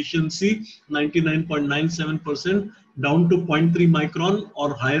of efficiency 99.97% down to 0.3 micron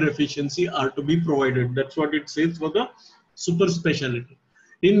or higher efficiency are to be provided. That's what it says for the super specialty.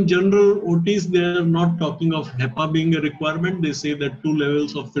 In general OTs, they are not talking of HEPA being a requirement. They say that 2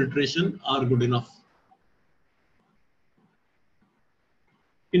 levels of filtration are good enough.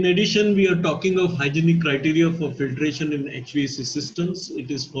 In addition, we are talking of hygienic criteria for filtration in HVAC systems.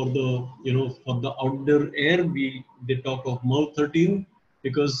 It is for the, for the outdoor air. They talk of MERV 13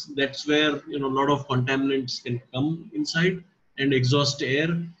 because that's where, a lot of contaminants can come inside, and exhaust air,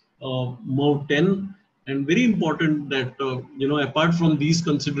 MERV 10. And very important that, apart from these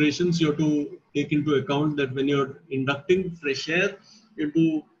considerations, you have to take into account that when you're inducting fresh air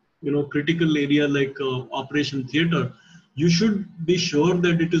into, critical area like operation theater, you should be sure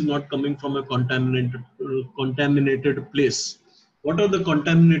that it is not coming from a contaminated place. What are the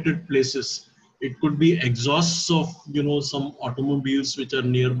contaminated places? It could be exhausts of some automobiles which are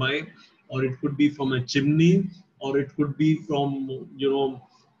nearby, or it could be from a chimney, or it could be from,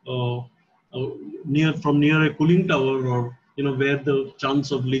 near a cooling tower, or where the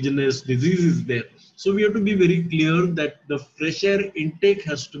chance of Legionnaires disease is there. So we have to be very clear that the fresh air intake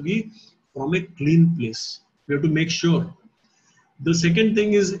has to be from a clean place. We have to make sure. The second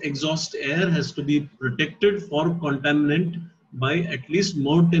thing is exhaust air has to be protected for contaminant by at least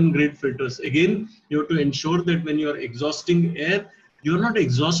more 10 grade filters. Again, you have to ensure that when you are exhausting air, you are not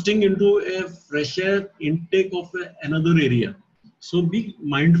exhausting into a fresh air intake of another area. So be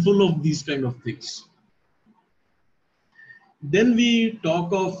mindful of these kind of things. Then we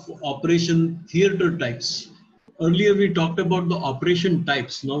talk of operation theater types. Earlier we talked about the operation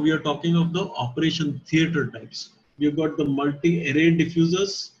types. Now we are talking of the operation theater types. You've got the multi-array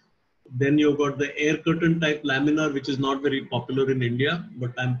diffusers. Then you've got the air curtain type laminar, which is not very popular in India,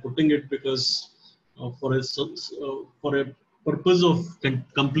 but I'm putting it because for a purpose of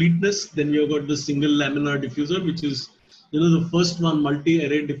completeness. Then you've got the single laminar diffuser, which is the first one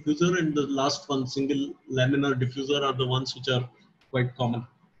multi-array diffuser, and the last one single laminar diffuser are the ones which are quite common.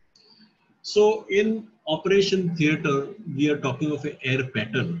 So in operation theater, we are talking of an air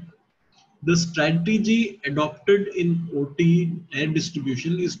pattern. The strategy adopted in OT air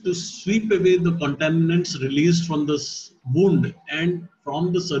distribution is to sweep away the contaminants released from the wound and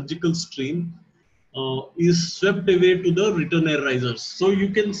from the surgical stream is swept away to the return air risers. So you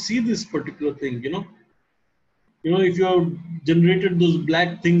can see this particular thing, if you have generated those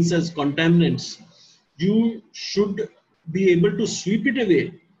black things as contaminants, you should be able to sweep it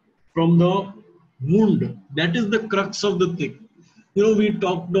away from the wound. That is the crux of the thing. We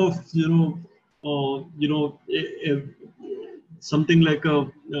talked of, something like a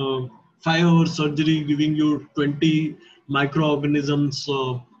 5-hour surgery giving you 20 microorganisms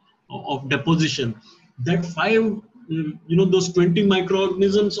of deposition. That those 20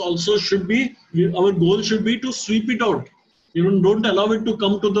 microorganisms also should be, our goal should be to sweep it out. Don't allow it to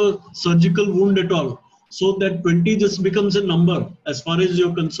come to the surgical wound at all. So that 20 just becomes a number. As far as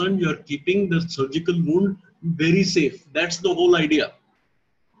you're concerned, you're keeping the surgical wound very safe. That's the whole idea.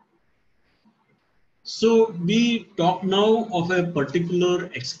 So we talk now of a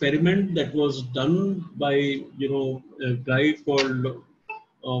particular experiment that was done by, a guy called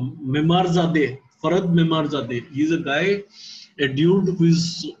Memarzadeh, Farhad Memarzadeh. He's a guy, a dude who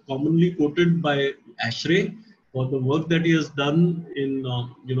is commonly quoted by ASHRAE for the work that he has done in,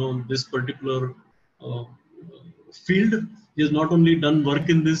 this particular field. He has not only done work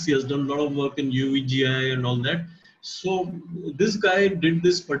in this, he has done a lot of work in UVGI and all that. So this guy did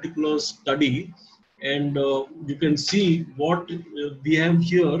this particular study, and you can see what we have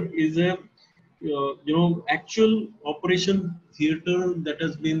here is a actual operation theater that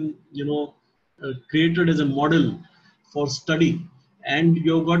has been created as a model for study. And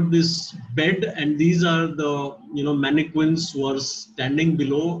you've got this bed, and these are the mannequins who are standing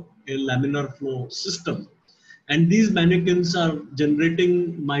below a laminar flow system, and these mannequins are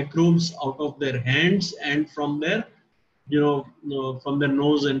generating microbes out of their hands and from their from their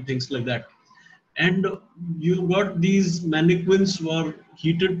nose and things like that. And you got these mannequins who are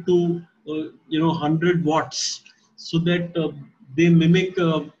heated to 100 watts, so that they mimic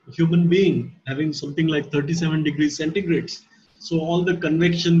a human being having something like 37 degrees centigrade. So all the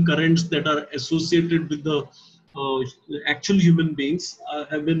convection currents that are associated with the actual human beings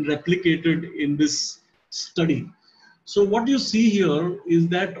have been replicated in this study. So what you see here is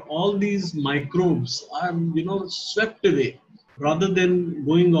that all these microbes are swept away rather than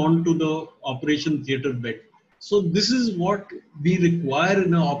going on to the operation theater bed. So this is what we require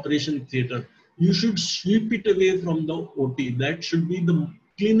in an operation theater. You should sweep it away from the OT. That should be the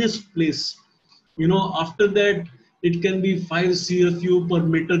cleanest place. After that, it can be 5 CFU per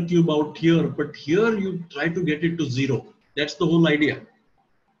meter cube out here, but here you try to get it to 0. That's the whole idea.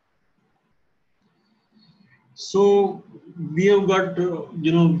 So we have got,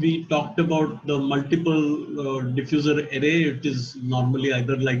 we talked about the multiple diffuser array. It is normally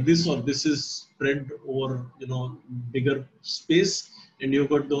either like this, or this is spread over, bigger space. And you've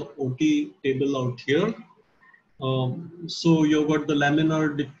got the OT table out here. So you've got the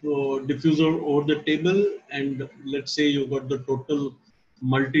laminar diffuser over the table, and let's say you've got the total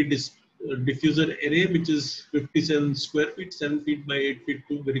multi-diffuser array, which is 57 square feet, 7 feet by 8 feet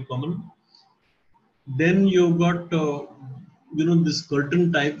 2, very common. Then you've got, this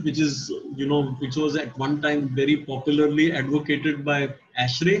curtain type, which is, which was at one time very popularly advocated by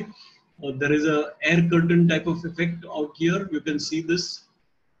ASHRAE. There is a air curtain type of effect out here. You can see this,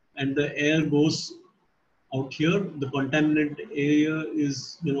 and the air goes out here. The contaminant area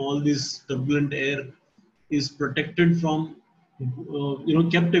is, all this turbulent air is protected from,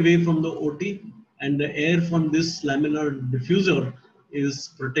 kept away from the OT. and the air from this laminar diffuser is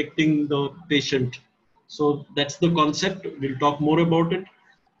protecting the patient. So that's the concept. We'll talk more about it.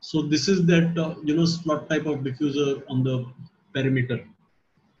 So this is that slot type of diffuser on the perimeter.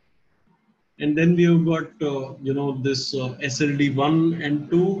 And then we have got this SLD1 and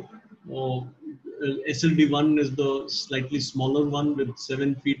 2. SLD1 is the slightly smaller one with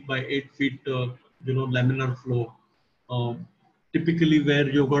 7 feet by 8 feet laminar flow. Typically where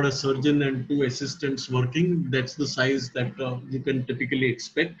you've got a surgeon and 2 assistants working, that's the size that you can typically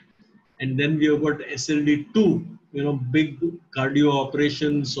expect. And then we have got SLD2, big cardio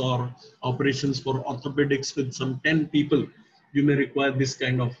operations or operations for orthopedics with some 10 people. You may require this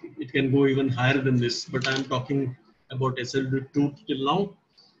kind of, it can go even higher than this, but I'm talking about SLD2 till now.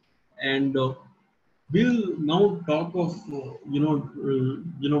 And we'll now talk of,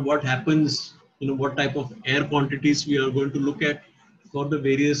 what happens, what type of air quantities we are going to look at for the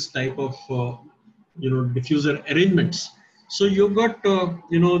various type of, diffuser arrangements. So you've got,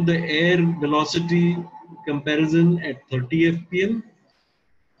 the air velocity comparison at 30 fpm,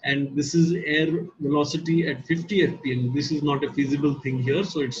 and this is air velocity at 50 fpm. This is not a feasible thing here,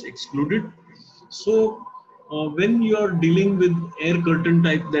 so it's excluded. So when you are dealing with air curtain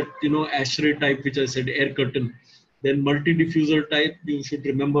type, that ASHRAE type, which I said air curtain, then multi-diffuser type, you should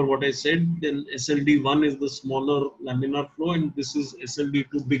remember what I said. Then SLD1 is the smaller laminar flow, and this is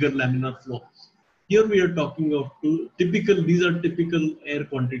SLD2 bigger laminar flow. Here we are talking of these are typical air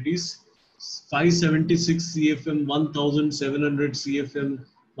quantities: 576 CFM, 1700 CFM,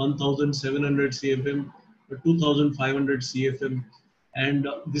 1700 CFM, 2500 CFM, and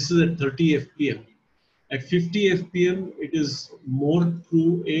this is at 30 fpm. At 50 fpm, it is more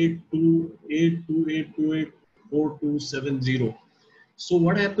through 82828284270. So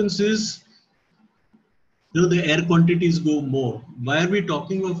what happens is, the air quantities go more. Why are we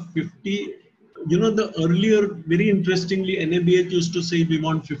talking of 50? The earlier, very interestingly, NABH used to say we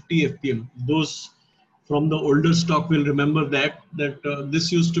want 50 fpm. Those from the older stock will remember that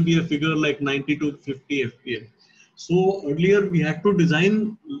this used to be a figure like 90 to 50 fpm. So earlier we had to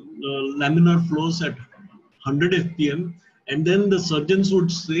design laminar flows at 100 fpm, and then the surgeons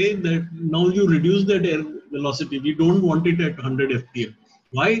would say that now you reduce that air velocity. We don't want it at 100 fpm.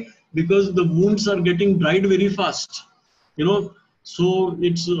 Why? Because the wounds are getting dried very fast. So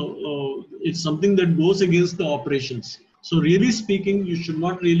it's something that goes against the operations. So really speaking, you should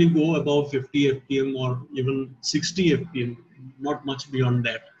not really go above 50 fpm or even 60 fpm, not much beyond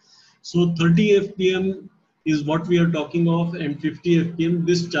that. So 30 fpm is what we are talking of, and 50 fpm.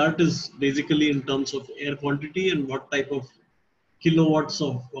 This chart is basically in terms of air quantity and what type of kilowatts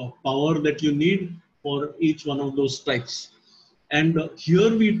of power that you need for each one of those types. And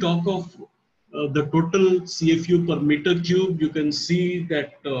here we talk of the total CFU per meter cube. You can see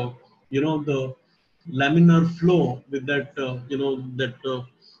that the laminar flow with that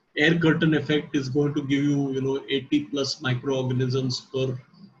air curtain effect is going to give you 80 plus microorganisms per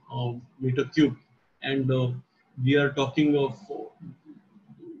meter cube. And we are talking of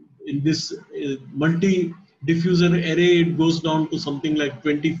in this multi diffuser array, it goes down to something like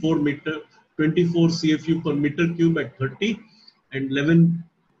 24 CFU per meter cube at 30 and 11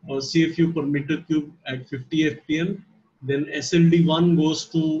 CFU per meter cube at 50 fpm. Then SLD1 goes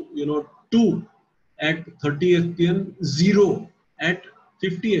to 2 at 30 fpm, 0 at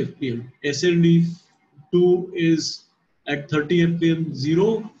 50 fpm. SLD2 is at 30 fpm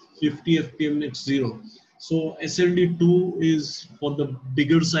 0, 50 fpm it's 0. So SLD2 is for the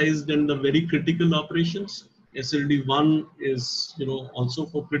bigger size than the very critical operations. SLD1 is also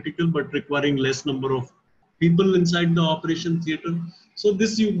for critical but requiring less number of people inside the operation theater. So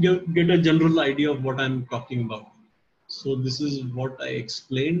this you get a general idea of what I'm talking about. So this is what I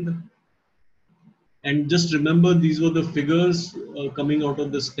explained. And just remember, these were the figures coming out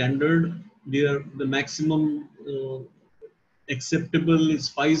of the standard. The maximum acceptable is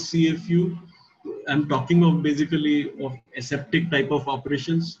 5 CFU. I'm talking of basically of aseptic type of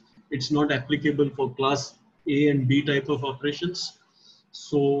operations. It's not applicable for class A and B type of operations.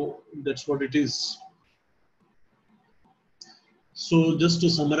 So that's what it is. So just to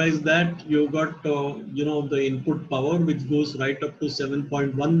summarize that, you've got the input power which goes right up to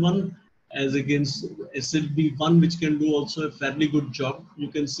 7.11 as against SLD1, which can do also a fairly good job. You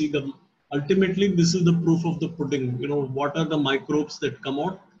can see ultimately this is the proof of the pudding. What are the microbes that come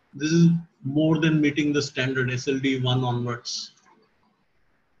out? This is more than meeting the standard SLD1 onwards.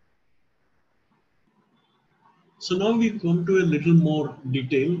 So now we come to a little more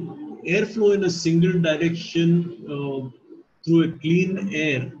detail. Airflow in a single direction through a clean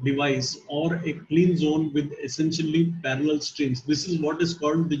air device or a clean zone with essentially parallel streams. This is what is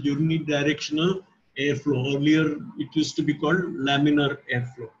called the unidirectional airflow. Earlier, it used to be called laminar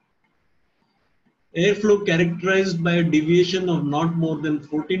airflow. Airflow characterized by a deviation of not more than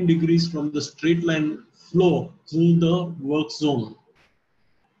 14 degrees from the straight line flow through the work zone.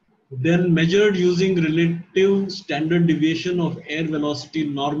 Then measured using relative standard deviation of air velocity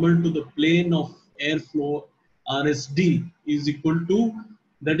normal to the plane of airflow RSD is equal to,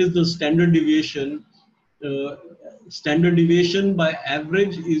 that is the standard deviation. Standard deviation by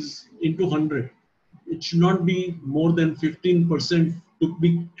average is into 100. It should not be more than 15% to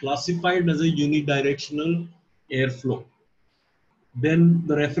be classified as a unidirectional airflow. Then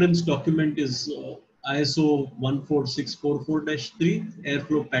the reference document is ISO 14644-3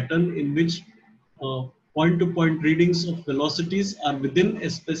 airflow pattern, in which point-to-point readings of velocities are within a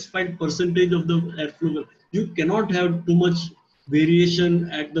specified percentage of the airflow. You cannot have too much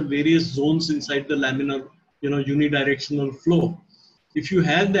variation at the various zones inside the laminar, unidirectional flow. If you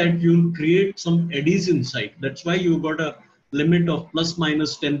have that, you'll create some eddies inside. That's why you got a limit of plus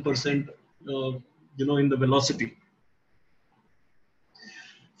minus 10%, in the velocity.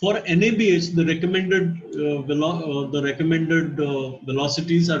 For NABH, the recommended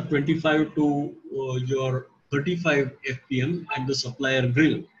velocities are 25 to your 35 FPM at the supplier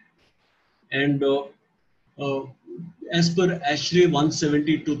grill, and as per ASHRAE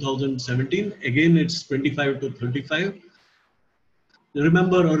 170/2017, again it's 25 to 35.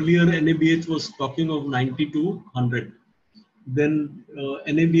 Remember earlier NABH was talking of 90 to 100. Then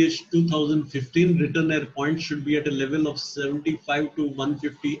NABH 2015 return air point should be at a level of 75 to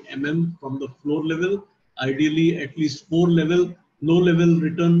 150 mm from the floor level. Ideally, at least 4 level, low level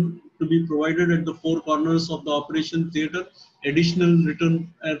return to be provided at the 4 corners of the operation theater. Additional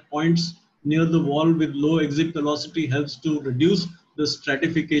return air points near the wall with low exit velocity helps to reduce the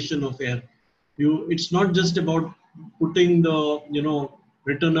stratification of air. It's not just about putting the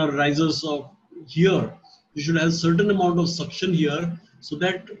returner risers of here. You should have a certain amount of suction here, so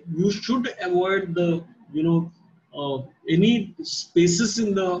that you should avoid the any spaces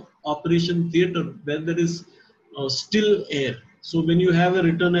in the operation theater where there is still air. So when you have a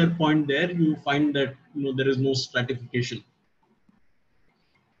return air point there, you find that there is no stratification.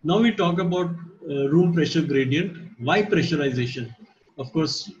 Now we talk about room pressure gradient. Why pressurization? Of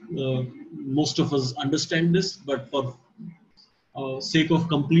course, most of us understand this, but for sake of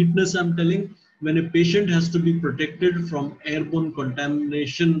completeness, I'm telling. When a patient has to be protected from airborne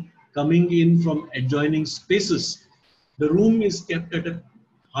contamination coming in from adjoining spaces, the room is kept at a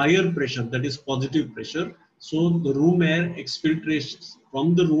higher pressure, that is positive pressure. So the room air exfiltrates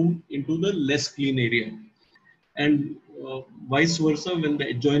from the room into the less clean area. And vice versa, when the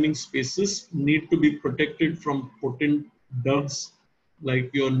adjoining spaces need to be protected from potent drugs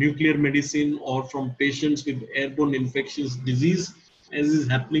like your nuclear medicine or from patients with airborne infectious disease, as is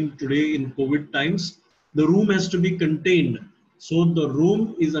happening today in COVID times, the room has to be contained. So the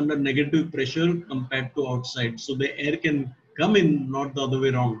room is under negative pressure compared to outside. So the air can come in, not the other way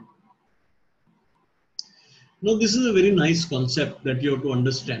around. Now this is a very nice concept that you have to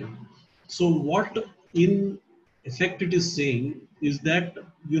understand. So what in effect it is saying is that,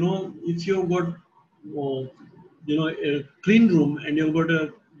 if you've got, a clean room and you've got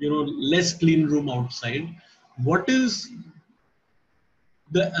a, less clean room outside, what is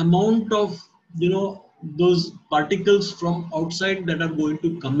the amount of those particles from outside that are going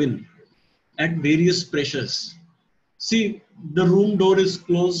to come in at various pressures? See, the room door is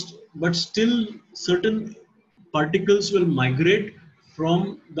closed, but still certain particles will migrate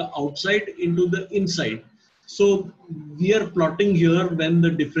from the outside into the inside. So we are plotting here when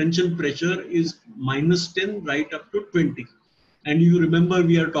the differential pressure is -10 right up to 20. And you remember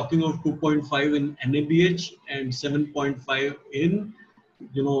we are talking of 2.5 in NABH and 7.5 in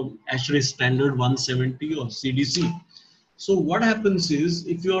ASHRAE standard 170 or CDC. So what happens is,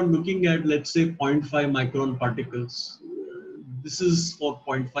 if you are looking at, let's say, 0.5 micron particles, this is for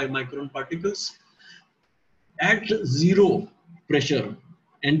 0.5 micron particles, at zero pressure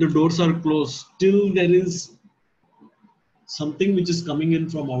and the doors are closed, still there is something which is coming in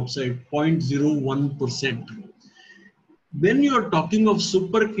from outside, 0.01%. When you are talking of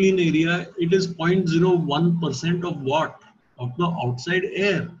super clean area, it is 0.01% of what? Of the outside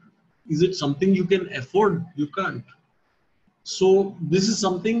air. Is it something you can afford? You can't. So this is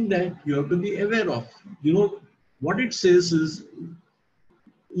something that you have to be aware of. What it says is,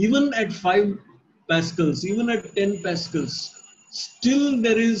 even at 5 pascals, even at 10 pascals, still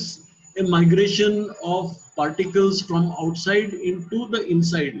there is a migration of particles from outside into the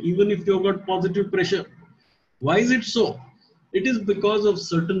inside, even if you've got positive pressure. Why is it so? It is because of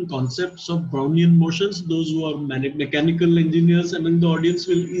certain concepts of Brownian motions. Those who are mechanical engineers among the audience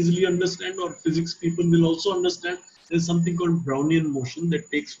will easily understand, or physics people will also understand. There's something called Brownian motion that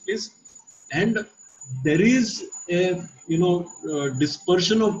takes place, and there is a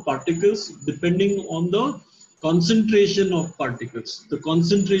dispersion of particles depending on the concentration of particles. The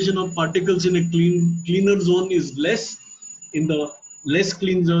concentration of particles in a cleaner zone is less, in the less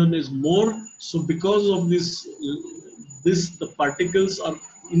clean zone is more. So because of this the particles are,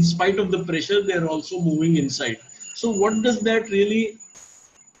 in spite of the pressure, they are also moving inside. So what does that really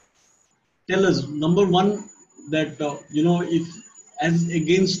tell us? Number one, that if as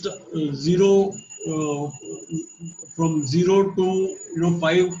against zero, from 0 to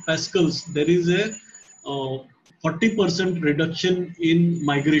 5 pascals, there is a 40% reduction in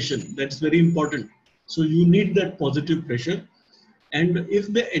migration. That's very important. So you need that positive pressure. And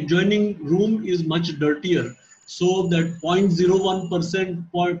if the adjoining room is much dirtier, so that 0.01%,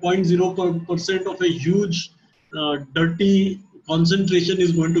 0.0% of a huge dirty concentration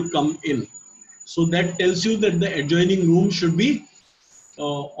is going to come in. So that tells you that the adjoining room should be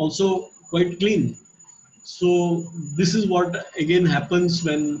also quite clean. So this is what again happens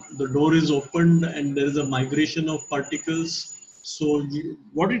when the door is opened and there is a migration of particles. So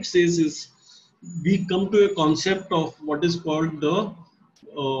what it says is, we come to a concept of what is called the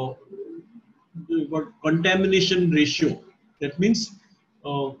contamination ratio. That means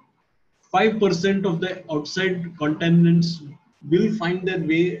 5% of the outside contaminants will find their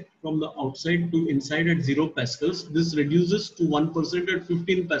way from the outside to inside at 0 pascals. This reduces to 1% at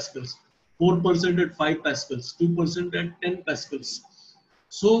 15 pascals, 4% at 5 pascals, 2% at 10 pascals.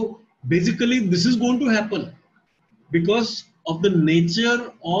 So basically this is going to happen because of the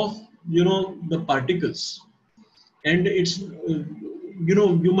nature of the particles. And it's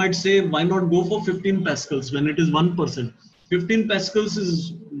you might say, why not go for 15 pascals when it is 1%? 15 pascals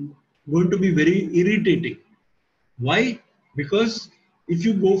is going to be very irritating. Why? Because if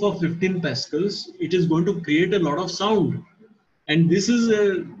you go for 15 pascals, it is going to create a lot of sound. And this is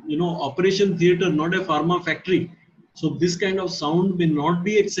a operation theater, not a pharma factory. So this kind of sound may not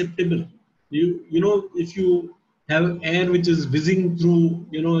be acceptable. If you have air which is whizzing through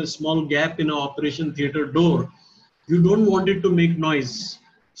a small gap in an operation theater door, you don't want it to make noise.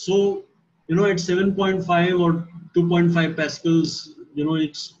 So at 7.5 or 2.5 pascals,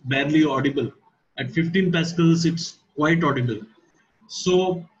 it's barely audible. At 15 pascals, it's quite audible.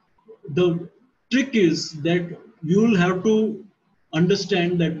 So the trick is that you will have to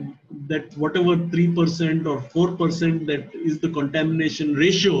understand that whatever 3% or 4% that is the contamination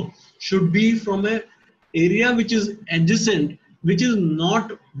ratio should be from a area which is adjacent, which is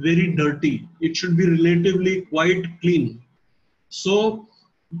not very dirty. It should be relatively quite clean. So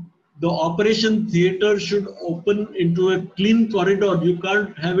the operation theater should open into a clean corridor. You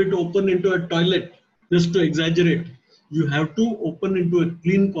can't have it open into a toilet, just to exaggerate. You have to open into a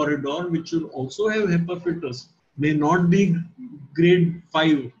clean corridor, which should also have HEPA filters. May not be grade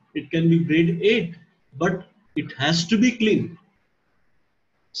 5, it can be grade 8, but it has to be clean.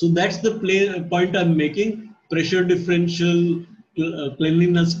 So that's the point I'm making. Pressure differential,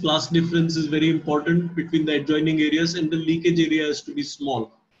 cleanliness class difference is very important between the adjoining areas, and the leakage area has to be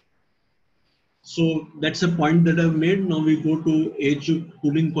small. So that's a point that I've made. Now we go to AHU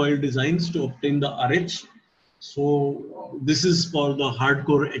cooling coil designs to obtain the RH. So this is for the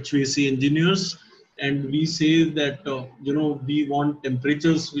hardcore HVAC engineers, and we say that we want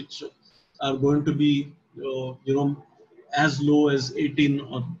temperatures which are going to be as low as 18,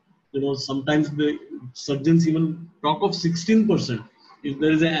 or sometimes the surgeons even talk of 16% if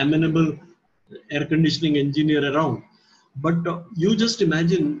there is an amenable air conditioning engineer around. But you just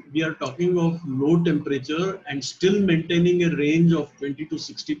imagine, we are talking of low temperature and still maintaining a range of 20 to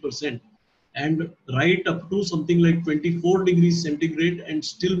 60%, and right up to something like 24 degrees centigrade and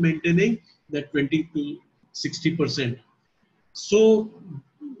still maintaining that 20 to 60%. So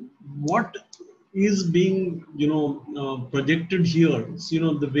what is being projected here is,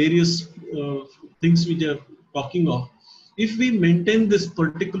 the various things which are talking of. If we maintain this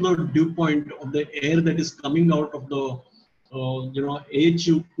particular dew point of the air that is coming out of the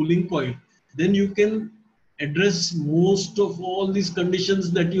AHU cooling coil, then you can address most of all these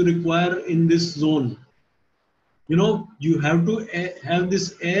conditions that you require in this zone. You have to have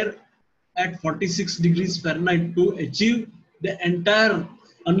this air at 46 degrees Fahrenheit to achieve the entire,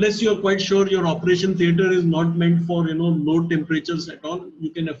 unless you are quite sure your operation theater is not meant for low temperatures at all, you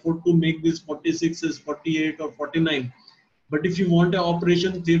can afford to make this 46 as 48 or 49. But if you want your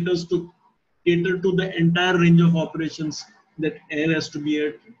operation theaters to cater to the entire range of operations, that air has to be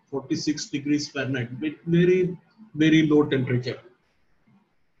at 46 degrees Fahrenheit. Very very low temperature.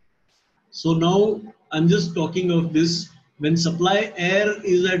 So now I'm just talking of this. When supply air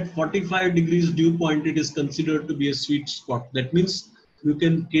is at 45 degrees dew point, it is considered to be a sweet spot. That means you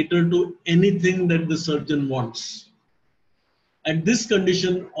can cater to anything that the surgeon wants. At this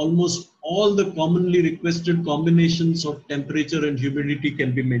condition, almost all the commonly requested combinations of temperature and humidity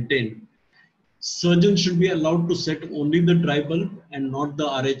can be maintained. Surgeons should be allowed to set only the dry bulb and not the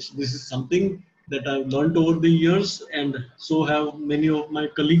RH. This is something that I've learned over the years, and so have many of my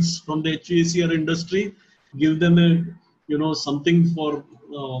colleagues from the HVACR industry. Give them a, something for,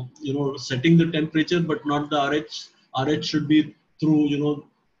 setting the temperature, but not the RH. RH should be through,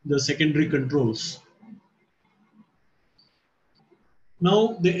 the secondary controls.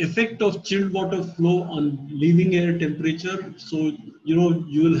 Now, the effect of chilled water flow on leaving air temperature. So, you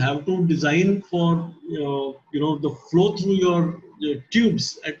will have to design for, the flow through your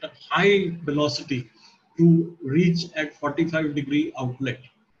tubes at a high velocity to reach at 45-degree outlet.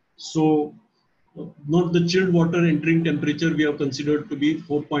 So, not the chilled water entering temperature we have considered to be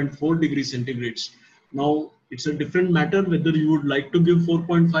 4.4 degrees centigrades. Now, it's a different matter whether you would like to give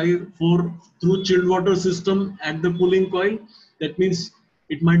 4.54 through chilled water system at the cooling coil. That means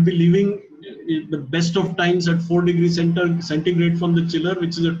it might be leaving the best of times at 4 degrees centigrade from the chiller,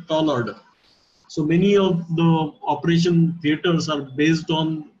 which is a tall order. So many of the operation theaters are based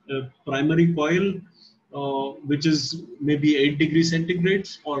on a primary coil, which is maybe 8 degrees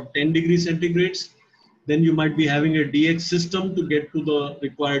centigrades or 10 degrees centigrades. Then you might be having a DX system to get to the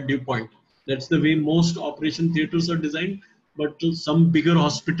required dew point. That's the way most operation theaters are designed. But to some bigger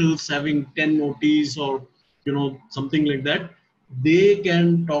hospitals having 10 OTs or something like that, they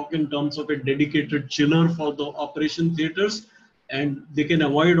can talk in terms of a dedicated chiller for the operation theaters, and they can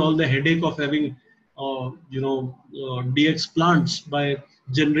avoid all the headache of having DX plants by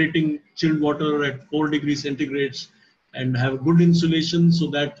generating chilled water at 4 degrees centigrades and have good insulation, so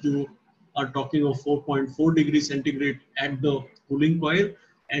that you are talking of 4.4 degrees centigrade at the cooling coil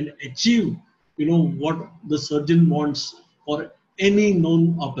and achieve what the surgeon wants for any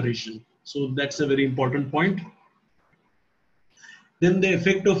known operation. So that's a very important point. Then the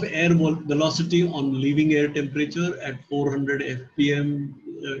effect of air velocity on leaving air temperature at 400 FPM,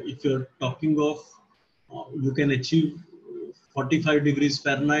 if you're talking of, you can achieve 45 degrees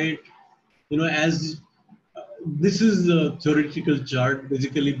Fahrenheit. As this is a theoretical chart,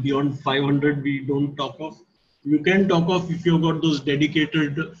 basically beyond 500 we don't talk of. You can talk of if you've got those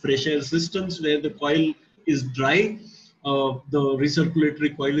dedicated fresh air systems where the coil is dry, the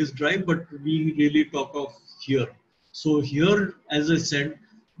recirculatory coil is dry, but we really talk of here. So here, as I said,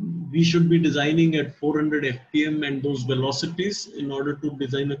 we should be designing at 400 FPM and those velocities in order to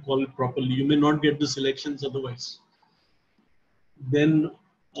design a coil properly. You may not get the selections otherwise. Then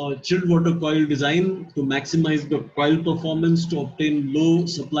chilled water coil design to maximize the coil performance to obtain low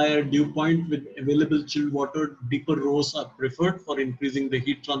supplier dew point with available chilled water. Deeper rows are preferred for increasing the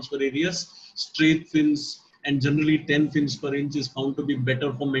heat transfer areas. Straight fins and generally 10 fins per inch is found to be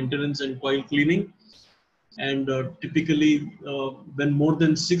better for maintenance and coil cleaning. And typically, when more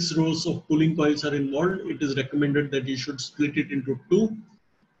than 6 rows of cooling coils are involved, it is recommended that you should split it into 2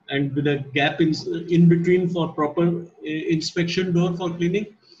 and with a gap in between for proper inspection door for cleaning.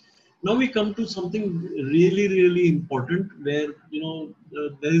 Now we come to something really, really important where,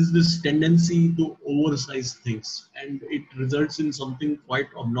 there is this tendency to oversize things and it results in something quite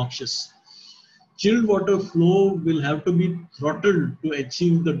obnoxious. Chilled water flow will have to be throttled to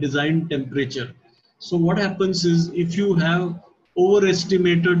achieve the designed temperature. So what happens is if you have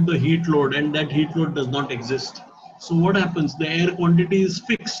overestimated the heat load and that heat load does not exist. So what happens? The air quantity is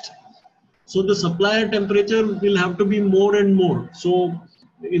fixed. So the supplier temperature will have to be more and more. So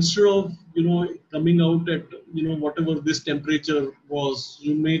instead of, coming out at, whatever this temperature was,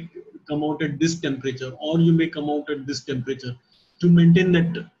 you may come out at this temperature or you may come out at this temperature to maintain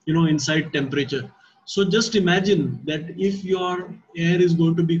that, inside temperature. So just imagine that if your air is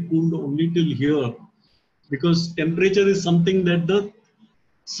going to be cooled only till here, because temperature is something that the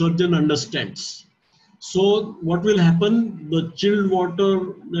surgeon understands. So what will happen? The chilled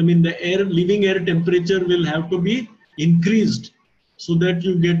water, the air, leaving air temperature will have to be increased so that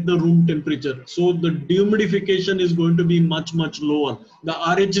you get the room temperature. So the dehumidification is going to be much, much lower. The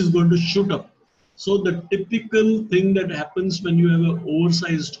RH is going to shoot up. So the typical thing that happens when you have an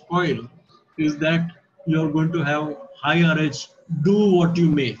oversized coil is that you are going to have high RH, do what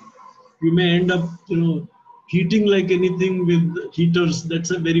you may. You may end up, heating like anything with heaters.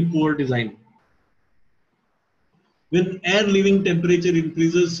 That's a very poor design. When air leaving temperature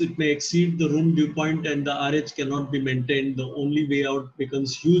increases, it may exceed the room dew point and the RH cannot be maintained. The only way out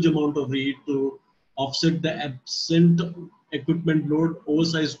becomes huge amount of heat to offset the absent equipment load.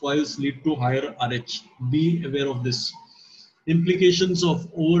 Oversized coils lead to higher RH. Be aware of this. Implications of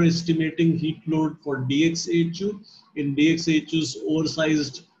overestimating heat load for DXAHU. In DXAHU's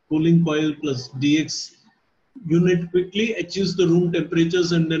oversized cooling coil plus DX unit quickly achieves the room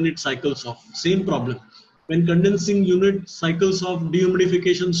temperatures and then it cycles off. Same problem. When condensing unit cycles off,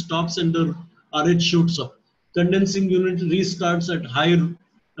 dehumidification stops and the RH shoots up. Condensing unit restarts at higher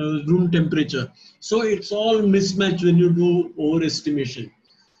room temperature. So it's all mismatch when you do overestimation.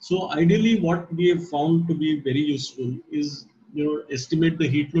 So ideally what we have found to be very useful is, estimate the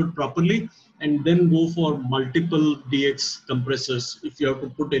heat load properly and then go for multiple DX compressors if you have to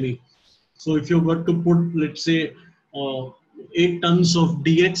put any. So if you were to put, let's say, 8 tons of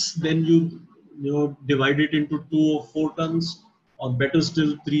DX, then you divide it into 2 or 4 tons, or better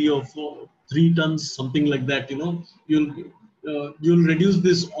still 3 or 3 tons, something like that. You'll reduce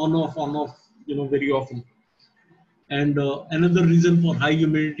this on off, very often. And another reason for high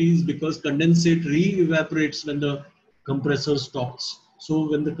humidity is because condensate re-evaporates when the compressor stops. So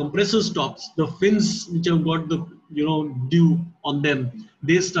when the compressor stops, the fins which have got the dew on them,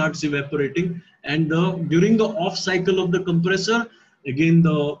 they starts evaporating, and during the off cycle of the compressor, again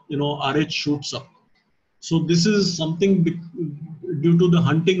the RH shoots up. So this is something due to the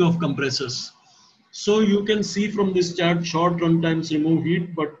hunting of compressors. So you can see from this chart, short run times remove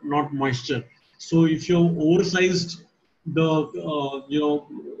heat but not moisture. So if you oversized the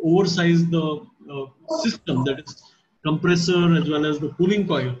system, that is compressor as well as the cooling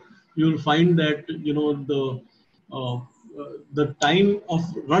coil, you will find that the time of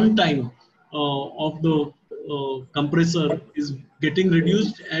run time of the compressor is getting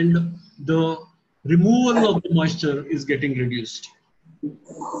reduced and the removal of the moisture is getting reduced.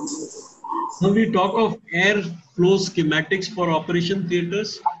 Now we talk of air flow schematics for operation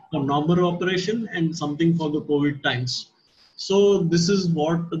theaters, for normal operation, and something for the COVID times. So this is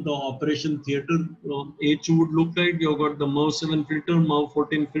what the operation theater HU would look like. You've got the MERV7 filter,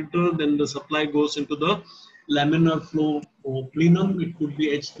 MERV14 filter, then the supply goes into the laminar flow plenum. It could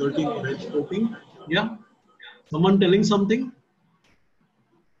be H13 or H14. Yeah? Someone telling something?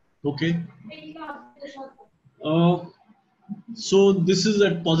 Okay. So this is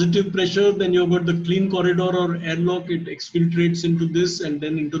at positive pressure, then you've got the clean corridor or airlock, it exfiltrates into this and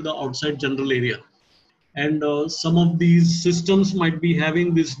then into the outside general area. And some of these systems might be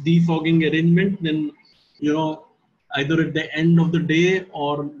having this defogging arrangement, then, either at the end of the day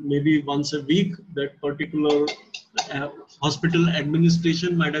or maybe once a week, that particular hospital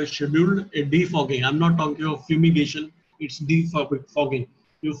administration might have scheduled a defogging. I'm not talking of fumigation, it's defogging.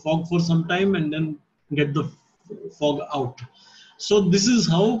 You fog for some time and then get the fog out. So this is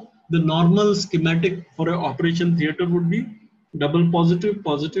how the normal schematic for an operation theater would be: double positive,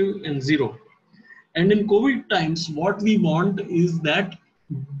 positive, and zero. And in COVID times, what we want is that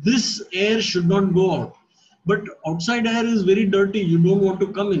this air should not go out. But outside air is very dirty, you don't want to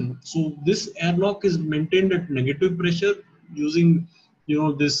come in. So this airlock is maintained at negative pressure using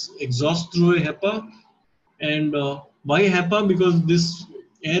this exhaust through a HEPA. And why HEPA? Because this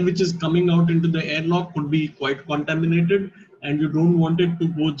air which is coming out into the airlock could be quite contaminated and you don't want it to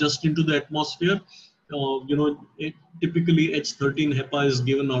go just into the atmosphere. Typically H13 HEPA is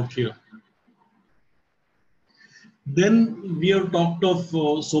given out here. Then we have talked of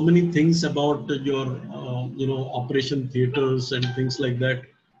so many things about your operation theaters and things like that.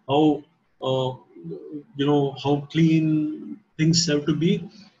 How how clean things have to be.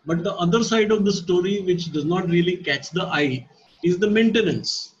 But the other side of the story, which does not really catch the eye, is the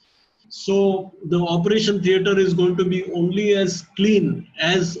maintenance. So the operation theater is going to be only as clean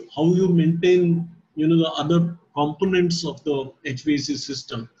as how you maintain the other components of the HVAC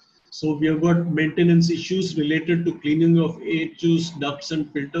system. So we have got maintenance issues related to cleaning of AHUs, ducts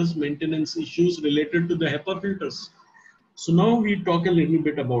and filters, maintenance issues related to the HEPA filters. So now we talk a little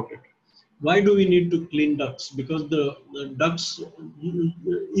bit about it. Why do we need to clean ducts? Because the ducts,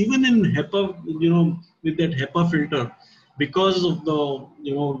 even in HEPA, with that HEPA filter, because of the,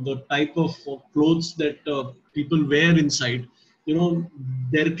 the type of clothes that people wear inside,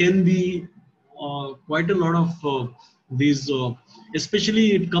 there can be quite a lot of these,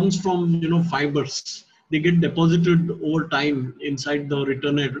 especially it comes from, fibers. They get deposited over time inside the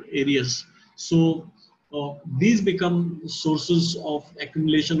return areas. So these become sources of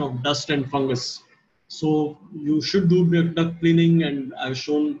accumulation of dust and fungus. So you should do duct cleaning, and I've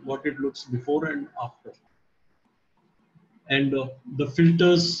shown what it looks before and after. And the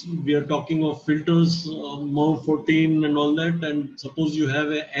filters, we are talking of filters, MERV14 and all that. And suppose you have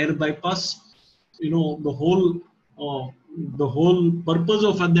an air bypass, the whole the whole purpose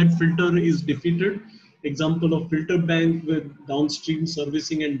of that filter is defeated. Example of filter bank with downstream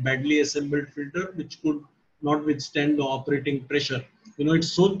servicing and badly assembled filter, which could not withstand the operating pressure. You know,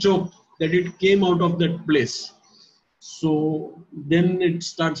 it's so choked that it came out of that place. So then it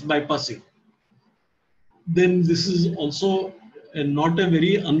starts bypassing. Then this is also not a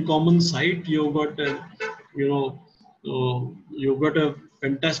very uncommon sight. You've got a, you've got a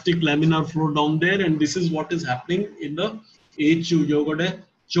fantastic laminar flow down there, and this is what is happening in the AHU. You've got a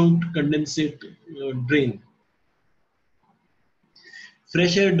choked condensate drain.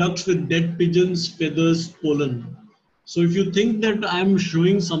 Fresh air ducts with dead pigeons, feathers, pollen. So if you think that I'm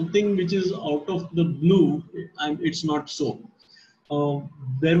showing something which is out of the blue, it's not so.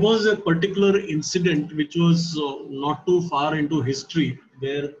 There was a particular incident which was not too far into history,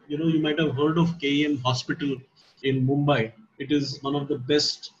 where you might have heard of KEM Hospital in Mumbai. It is one of the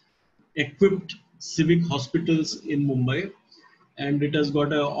best equipped civic hospitals in Mumbai, and it has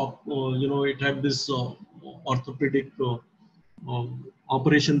got a it had this orthopedic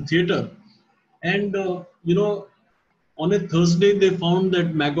operation theater, and on a Thursday they found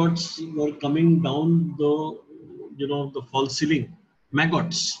that maggots were coming down the false ceiling.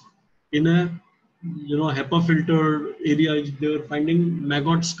 Maggots in a HEPA filter area, they were finding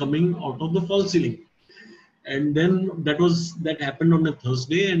maggots coming out of the false ceiling. And then that happened on a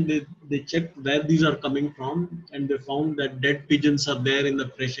Thursday, and they checked where these are coming from, and they found that dead pigeons are there in the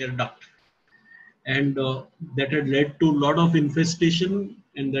fresh air duct, and that had led to a lot of infestation,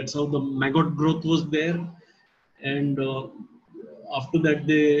 and that's how the maggot growth was there. And after that,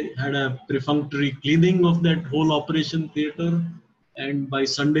 they had a perfunctory cleaning of that whole operation theater, and by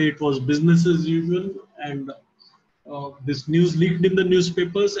Sunday it was business as usual. And this news leaked in the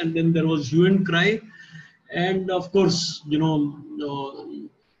newspapers, and then there was hue and cry. And of course,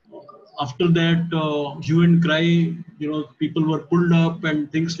 after that hue and cry, people were pulled up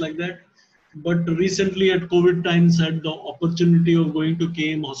and things like that. But recently at COVID times, I had the opportunity of going to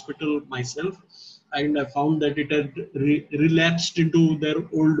KEM Hospital myself, and I found that it had relapsed into their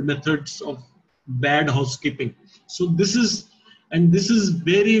old methods of bad housekeeping. So this is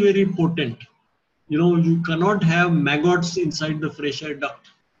very, very potent. You cannot have maggots inside the fresh air duct.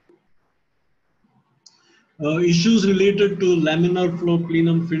 Issues related to laminar flow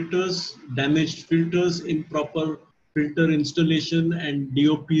plenum filters, damaged filters, improper filter installation, and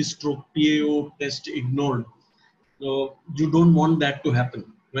DOP/PAO test ignored. You don't want that to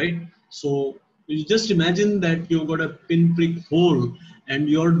happen, right? So you just imagine that you've got a pinprick hole and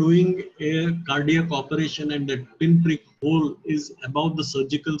you're doing a cardiac operation, and that pinprick hole is above the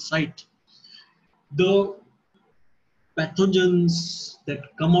surgical site. The pathogens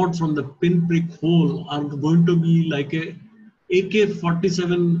that come out from the pinprick hole are going to be like a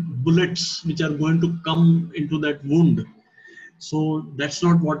AK-47 bullets which are going to come into that wound. So that's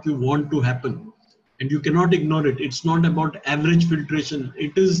not what you want to happen, and you cannot ignore it. It's not about average filtration.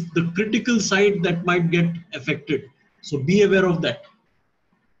 It is the critical site that might get affected. So be aware of that.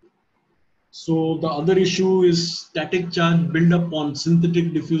 So the other issue is static charge buildup on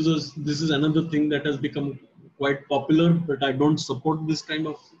synthetic diffusers. This is another thing that has become quite popular, but I don't support this kind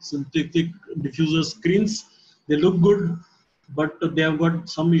of synthetic diffuser screens. They look good, but they have got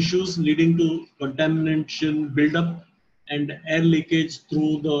some issues leading to contamination buildup and air leakage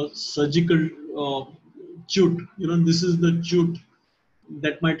through the surgical chute. This is the chute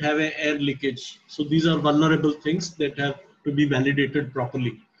that might have an air leakage. So these are vulnerable things that have to be validated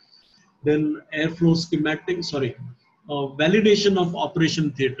properly. Then airflow schematic, validation of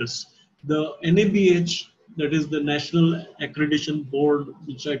operation theaters. The NABH, that is the National Accreditation Board,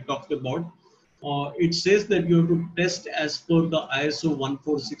 which I talked about, it says that you have to test as per the ISO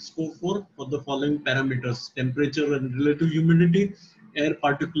 14644 for the following parameters: temperature and relative humidity, air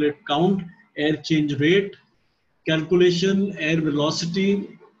particulate count, air change rate, calculation, air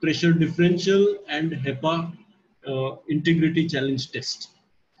velocity, pressure differential, and HEPA integrity challenge test.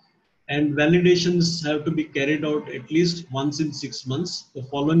 And validations have to be carried out at least once in 6 months. The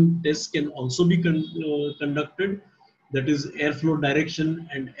following tests can also be conducted, that is airflow direction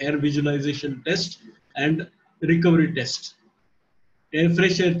and air visualization test, and recovery test,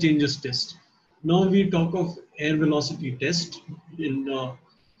 fresh air changes test. Now we talk of air velocity test. In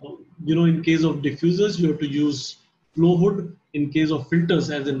case of diffusers, you have to use flow hood. In case of filters,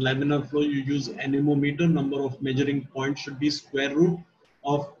 as in laminar flow, you use anemometer. Number of measuring points should be square root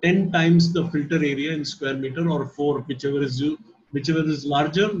of 10 times the filter area in square meter, or 4, whichever is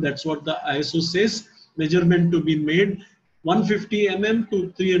larger. That's what the ISO says. Measurement to be made 150 mm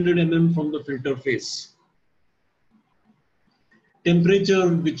to 300 mm from the filter face. temperature,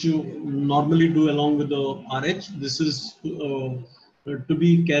 which you normally do along with the RH. This is to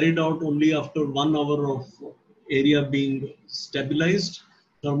be carried out only after 1 hour of area being stabilized.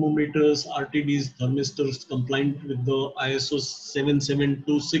 Thermometers, RTDs, thermistors compliant with the ISO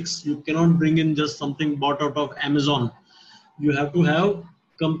 7726. You cannot bring in just something bought out of Amazon. You have to have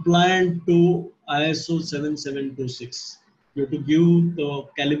compliant to ISO 7726. You have to give the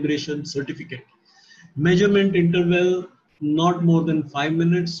calibration certificate. Measurement interval not more than 5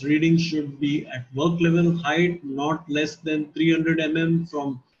 minutes. Reading should be at work level. Height not less than 300 mm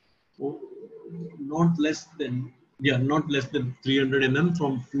from not less than 300 mm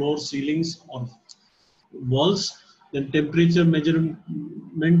from floor, ceilings or walls. Then temperature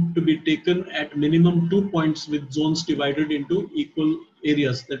measurement to be taken at minimum 2 points with zones divided into equal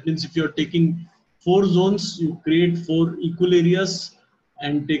areas. That means if you are taking 4 zones, you create 4 equal areas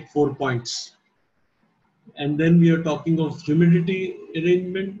and take 4 points. And then we are talking of humidity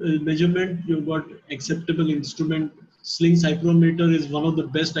measurement. You've got acceptable instrument. Slings hygrometer is one of the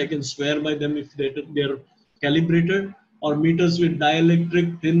best. I can swear by them if they're calibrated. Or meters with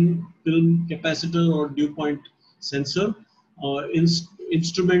dielectric, thin film capacitor or dew point sensor.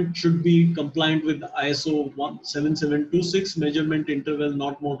 Instrument should be compliant with ISO 7726. Measurement interval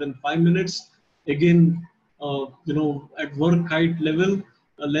not more than 5 minutes. Again, at work height level,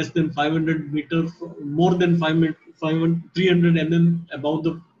 less than 500 meter, more than 300 mm above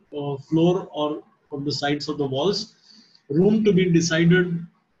the floor or from the sides of the walls. Room to be decided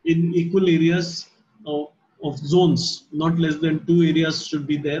in equal areas of zones, not less than 2 areas should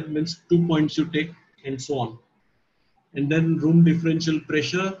be there, means 2 points you take, and so on. And then room differential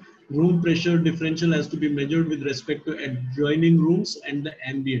pressure. Room pressure differential has to be measured with respect to adjoining rooms and the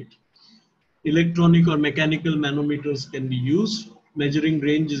ambient. Electronic or mechanical manometers can be used. Measuring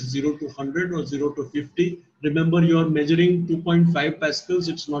range is 0 to 100 or 0 to 50. Remember, you are measuring 2.5 pascals.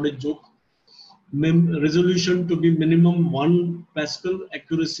 It's not a joke. Resolution to be minimum 1 pascal.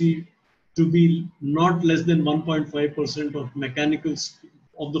 Accuracy to be not less than 1.5% of mechanicals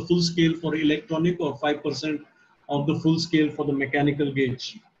of the full scale for electronic, or 5% of the full scale for the mechanical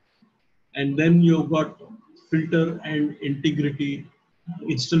gauge. And then you've got filter and integrity,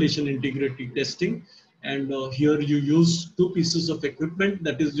 installation integrity testing. And here you use 2 pieces of equipment.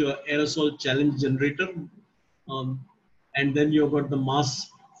 That is your aerosol challenge generator. And then you've got the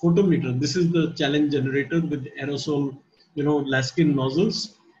mass photometer. This is the challenge generator with aerosol, Laskin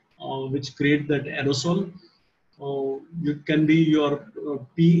nozzles, which create that aerosol. It can be your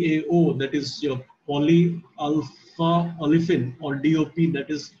PAO, that is your polyalpha olefin, or DOP, that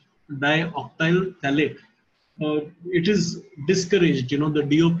is dioctyl phthalate. It is discouraged, the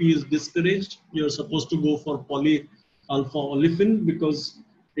DOP is discouraged. You're supposed to go for polyalpha olefin because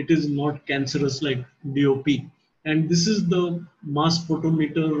it is not cancerous like DOP. And this is the mass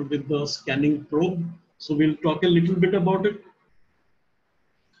photometer with the scanning probe. So we'll talk a little bit about it.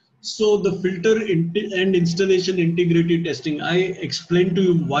 So the filter and installation integrity testing, I explained to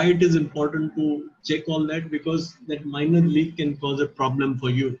you why it is important to check all that, because that minor leak can cause a problem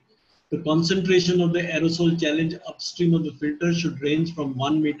for you. The concentration of the aerosol challenge upstream of the filter should range from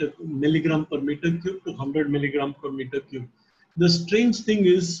 1 milligram per meter cube to 100 milligram per meter cube. The strange thing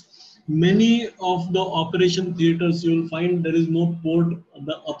is, many of the operation theaters, you will find there is no port on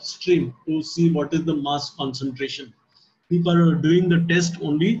the upstream to see what is the mass concentration. People are doing the test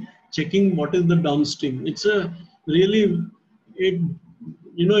only checking what is the downstream. It's a really, it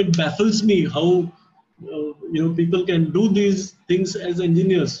baffles me how people can do these things as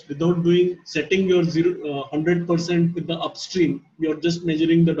engineers without setting your 100% with the upstream. You're just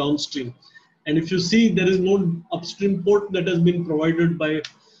measuring the downstream. And if you see, there is no upstream port that has been provided by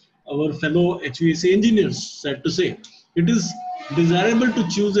our fellow HVAC engineers, sad to say. It is desirable to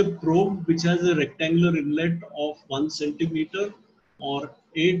choose a probe which has a rectangular inlet of 1 centimeter or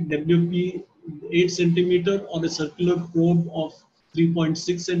 8 WP 8 centimeter, or a circular probe of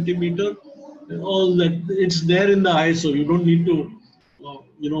 3.6 centimeter. All that, it's there in the ISO. You don't need to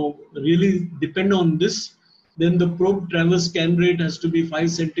really depend on this. Then the probe traverse scan rate has to be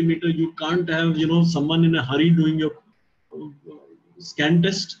 5 centimeter. You can't have someone in a hurry doing your scan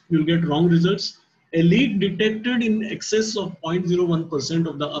test. You'll get wrong results. A leak detected in excess of 0.01%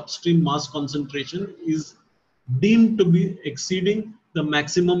 of the upstream mass concentration is deemed to be exceeding the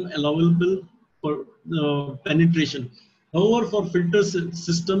maximum allowable for penetration. However, for filter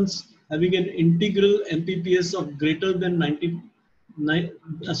systems having an integral MPPS of greater than 99,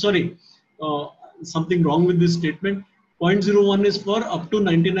 something wrong with this statement. 0.01 is for up to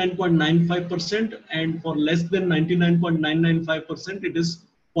 99.95%, and for less than 99.995%, it is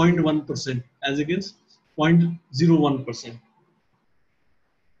 0.1% as against 0.01%.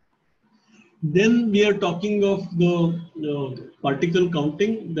 Then we are talking of the particle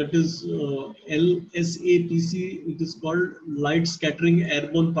counting, that is LSAPC. It is called light scattering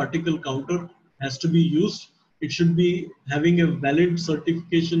airborne particle counter, has to be used. It should be having a valid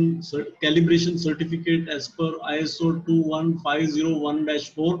certification, calibration certificate as per ISO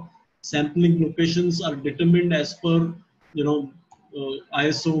 21501-4. Sampling locations are determined as per, ISO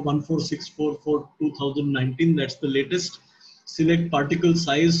 14644 for 2019. That's the latest. Select particle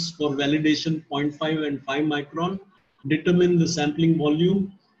size for validation 0.5 and 5 micron. Determine the sampling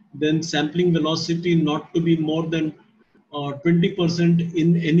volume. Then sampling velocity not to be more than 20%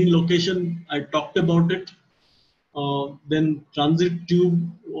 in any location. I talked about it. Then transit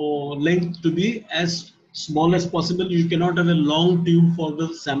tube length to be as small as possible. You cannot have a long tube for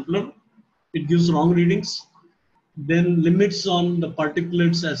the sampler. It gives wrong readings. Then limits on the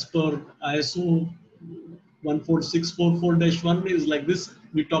particulates as per ISO 14644-1 is like this.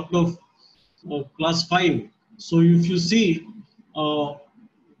 We talked of class 5. So if you see 0.5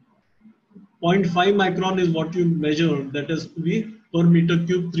 micron is what you measure, that is to be per meter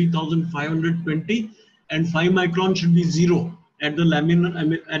cube 3520, and 5 micron should be 0 at the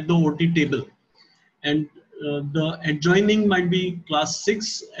laminar, at the OT table. And the adjoining might be class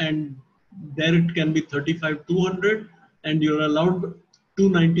 6, and there it can be 35200, and you're allowed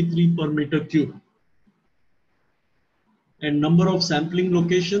 293 per meter cube. And number of sampling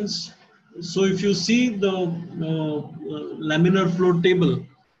locations. So if you see the laminar flow table,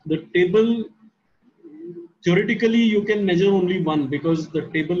 the table, theoretically you can measure only one because the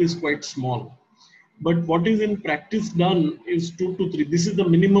table is quite small. But what is in practice done is 2 to 3. This is the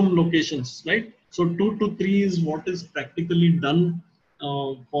minimum locations, right? So 2 to 3 is what is practically done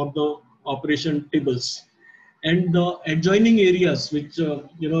for the operation tables. And the adjoining areas, which a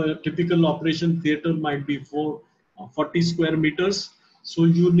typical operation theater might be 40 square meters. So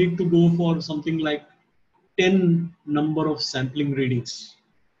you need to go for something like 10 number of sampling readings.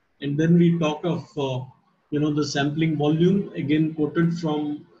 And then we talk of, the sampling volume, again quoted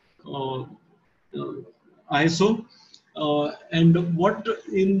from ISO. And what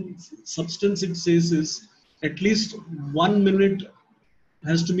in substance it says is at least 1 minute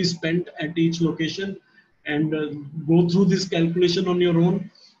has to be spent at each location, and go through this calculation on your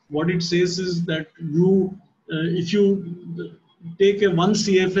own. What it says is that you, if you take a 1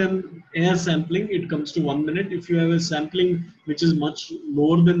 CFM air sampling, it comes to 1 minute. If you have a sampling which is much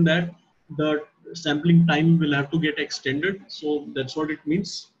lower than that, the sampling time will have to get extended. So that's what it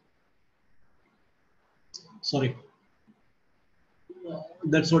means. Sorry.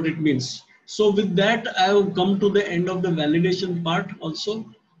 That's what it means. So with that, I have come to the end of the validation part also.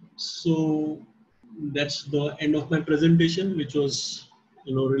 So that's the end of my presentation, which was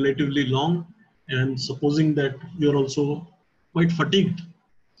relatively long, and supposing that you're also quite fatigued.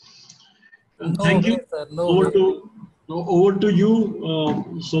 Thank you. Sir, no over to you,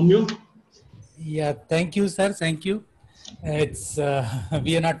 Somyo. Yeah, thank you, sir. Thank you. It's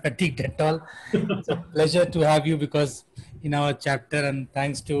we are not fatigued at all. It's a pleasure to have you, because in our chapter, and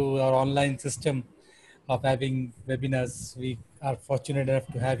thanks to our online system of having webinars, we are fortunate enough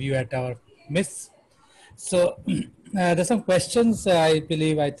to have you at our midst. So there's some questions I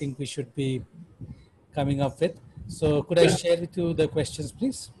think we should be coming up with. So could I share with you the questions,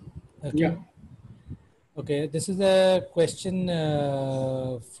 please? Okay. Yeah. Okay, this is a question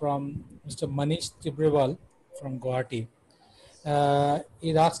from Mr. Manish Tibrewal from Guwahati.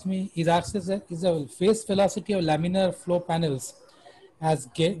 He asks, is the phase velocity of laminar flow panels as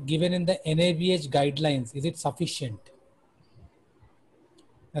given in the NABH guidelines, is it sufficient?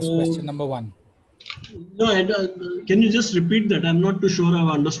 That's question number 1. No, can you just repeat that? I'm not too sure I've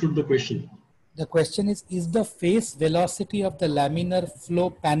understood the question. The question is the phase velocity of the laminar flow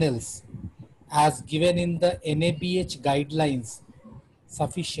panels as given in the NABH guidelines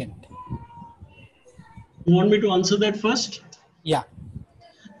sufficient? You want me to answer that first? Yeah.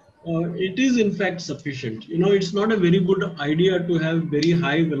 It is in fact sufficient. It's not a very good idea to have very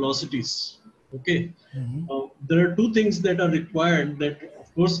high velocities. Okay. There are two things that are required. That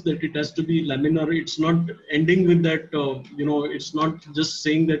of course that it has to be laminar. It's not ending with that. It's not just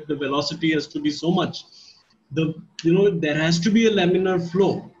saying that the velocity has to be so much. There has to be a laminar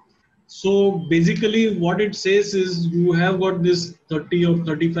flow. So basically, what it says is you have got this 30 or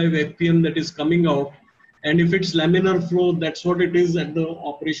 35 FPM that is coming out. And if it's laminar flow, that's what it is at the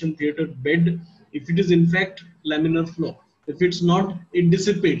operation theater bed. If it is in fact laminar flow, if it's not, it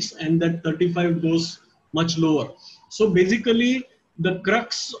dissipates, and that 35 goes much lower. So basically, the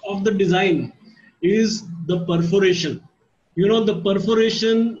crux of the design is the perforation. The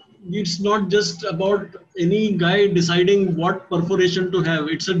perforation it's not just about any guy deciding what perforation to have.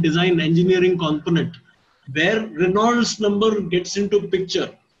 It's a design engineering component where Reynolds number gets into picture.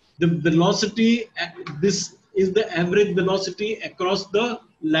 The velocity, this is the average velocity across the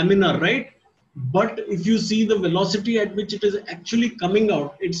laminar, right? But if you see the velocity at which it is actually coming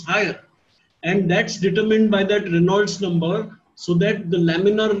out, it's higher. And that's determined by that Reynolds number, so that the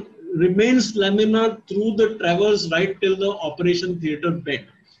laminar remains laminar through the traverse right till the operation theater bed.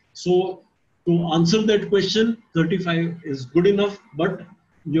 So to answer that question, 35 is good enough, but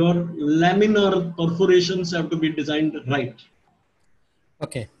your laminar perforations have to be designed right.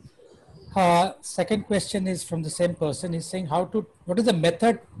 Okay. Second question is from the same person. He's saying what is the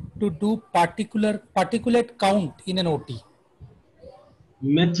method to do particulate count in an OT?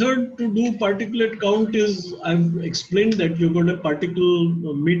 Method to do particulate count is, I've explained that you've got a particle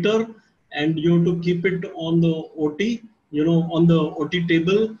meter and you have to keep it on the OT, on the OT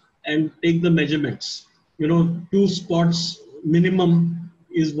table and take the measurements. 2 spots minimum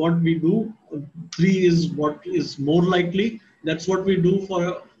is what we do. 3 is what is more likely. That's what we do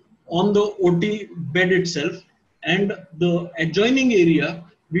for on the OT bed itself. And the adjoining area,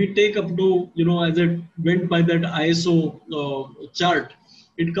 we take up to, as I went by that ISO chart,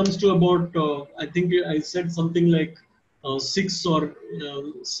 it comes to about, I think I said something like 6 or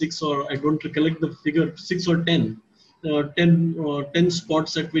I don't recollect the figure, 6 or 10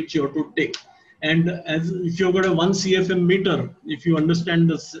 spots at which you have to take. And as if you've got a 1 CFM meter, if you understand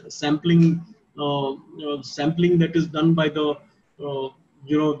the sampling that is done by the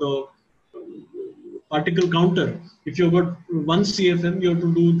the particle counter, if you've got 1 CFM, you have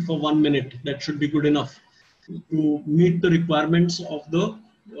to do it for 1 minute. That should be good enough to meet the requirements of the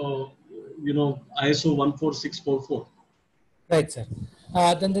ISO 14644. Right, sir.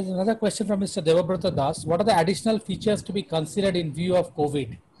 Then there's another question from Mr. Devabrata Das. What are the additional features to be considered in view of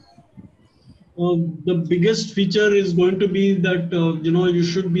COVID? The biggest feature is going to be that you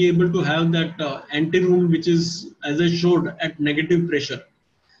should be able to have that anteroom, which is, as I showed, at negative pressure,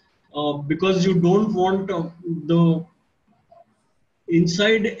 because you don't want the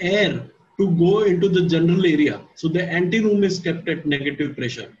inside air to go into the general area. So the anteroom is kept at negative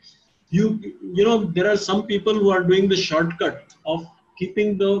pressure. There are some people who are doing the shortcut of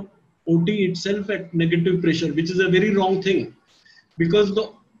keeping the OT itself at negative pressure, which is a very wrong thing, because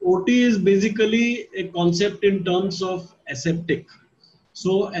the OT is basically a concept in terms of aseptic.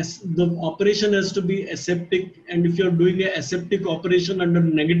 So as the operation has to be aseptic, and if you're doing an aseptic operation under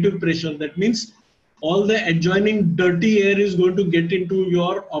negative pressure, that means all the adjoining dirty air is going to get into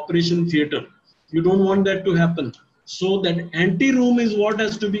your operation theater. You don't want that to happen. So that anteroom is what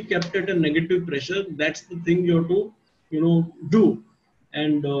has to be kept at a negative pressure. That's the thing you have to, do.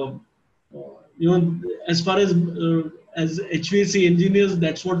 And as far as HVAC engineers,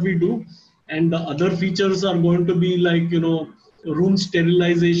 that's what we do. And the other features are going to be like, room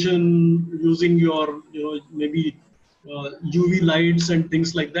sterilization using your, maybe UV lights and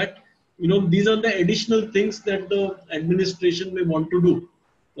things like that. These are the additional things that the administration may want to do.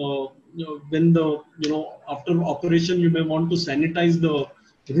 When after operation, you may want to sanitize the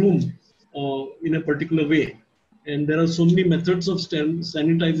room in a particular way. And there are so many methods of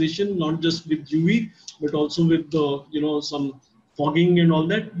sanitization, not just with UV, but also with some fogging and all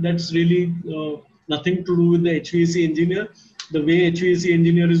that. That's really nothing to do with the HVAC engineer. The way HVAC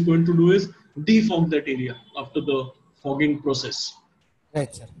engineer is going to do is defog that area after the fogging process.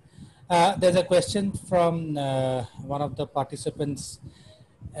 Right, sir. There's a question from one of the participants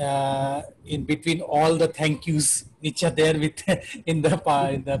in between all the thank yous which are there in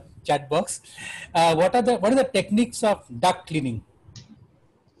the chat box. What are the techniques of duct cleaning?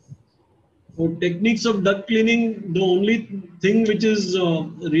 For techniques of duct cleaning, the only thing which is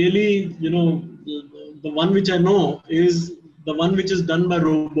really, the one which I know is the one which is done by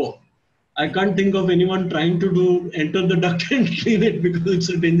robo. I can't think of anyone trying to enter the duct and clean it, because it's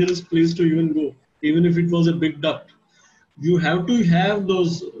a dangerous place to even go, even if it was a big duct. You have to have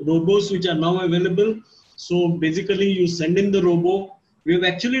those robots which are now available. So basically you send in the robo. We have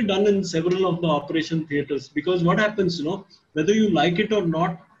actually done in several of the operation theaters, because what happens, whether you like it or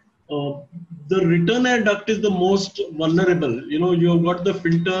not, the return air duct is the most vulnerable. You've got the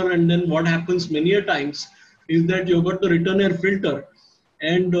filter, and then what happens many a times is that you've got the return air filter,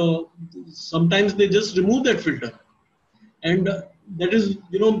 and sometimes they just remove that filter, and that is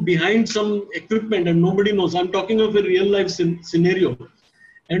behind some equipment and nobody knows. I'm talking of a real life scenario,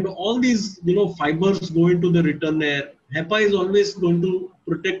 and all these fibers go into the return air. HEPA is always going to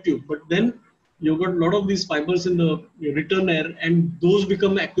protect you, but then you've got a lot of these fibers in the return air, and those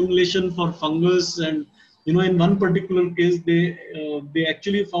become accumulation for fungus and You know, in one particular case, they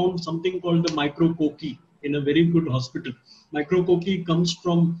actually found something called the micrococci in a very good hospital. Micrococci comes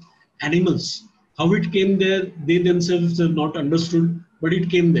from animals. How it came there, they themselves have not understood, but it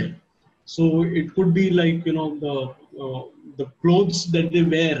came there. So it could be like, you know, the clothes that they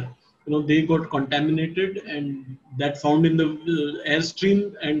wear, you know, they got contaminated, and that found in the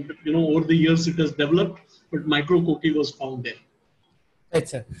airstream, and you know, over the years it has developed, but micrococci was found there. Right,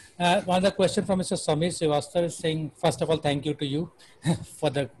 sir. One other question from Mr. Samir Srivastava is saying, first of all, thank you to you for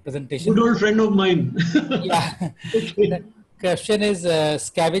the presentation. Good old friend of mine. Yeah. Okay. The question is,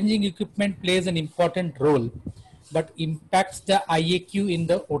 scavenging equipment plays an important role, but impacts the IAQ in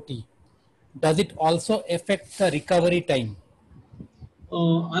the OT. Does it also affect the recovery time?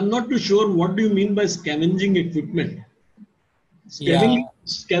 I'm not too sure. What do you mean by scavenging equipment? Yeah.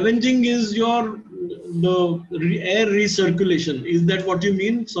 Scavenging is air recirculation. Is that what you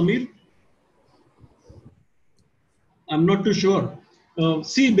mean, Samir? I'm not too sure.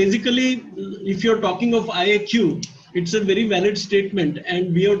 See, basically, if you're talking of IAQ, it's a very valid statement,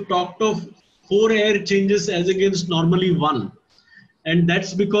 and we have talked of 4 air changes as against normally 1. And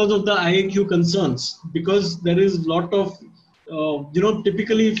that's because of the IAQ concerns, because there is a lot of you know,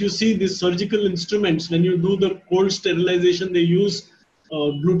 typically if you see these surgical instruments, when you do the cold sterilization, they use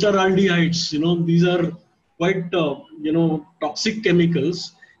glutaraldehydes. You know, these are quite you know, toxic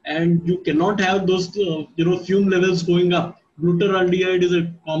chemicals, and you cannot have those you know, fume levels going up. Glutaraldehyde is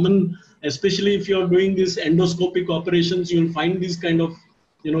a common, especially if you are doing these endoscopic operations, you will find these kind of,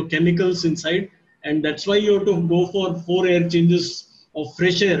 you know, chemicals inside, and that's why you have to go for 4 air changes of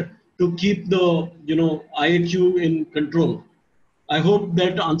fresh air to keep the, you know, IAQ in control. I hope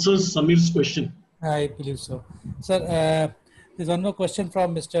that answers Samir's question. I believe so. Sir, there's one more question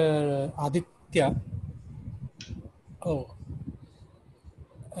from Mr. Aditya. Oh,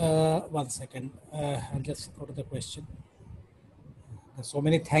 one second. I'll just go to the question. There's so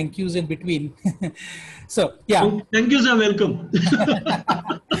many thank yous in between. So, yeah. Oh, thank you, sir. Welcome.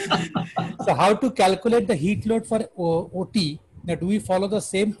 So, how to calculate the heat load for OT? Now, do we follow the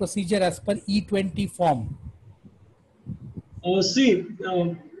same procedure as per E20 form? See,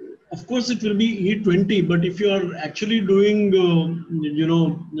 of course, it will be E20, but if you are actually doing, you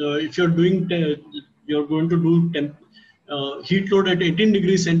know, if you're doing, you're going to do heat load at 18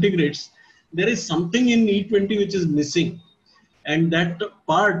 degrees centigrades, there is something in E20 which is missing. And that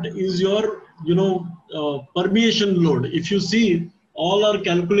part is your, you know, permeation load. If you see, all our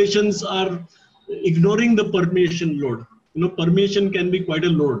calculations are ignoring the permeation load. You know, permeation can be quite a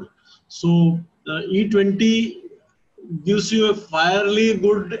load. So E20 gives you a fairly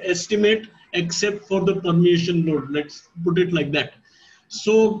good estimate, except for the permeation load. Let's put it like that.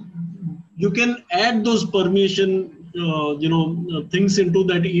 So you can add those permeation you know, things into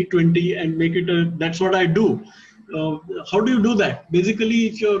that E20 and make it a, that's what I do. How do you do that? Basically,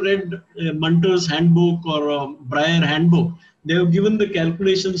 if you have read Munter's handbook or Breyer handbook, they have given the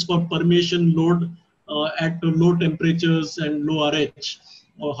calculations for permeation load at low temperatures and low RH,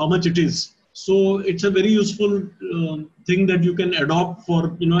 or how much it is. So it's a very useful thing that you can adopt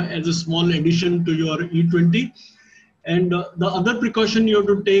for, you know, as a small addition to your E20. And the other precaution you have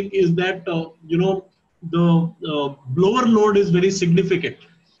to take is that, you know, the blower load is very significant.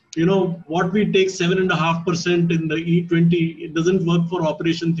 You know, what we take 7.5% in the E20, it doesn't work for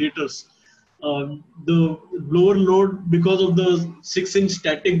operation theaters. The blower load, because of the 6-inch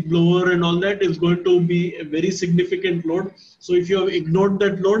static blower and all that, is going to be a very significant load. So if you have ignored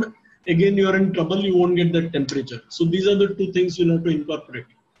that load, again, you are in trouble, you won't get that temperature. So these are the 2 things you'll have to incorporate.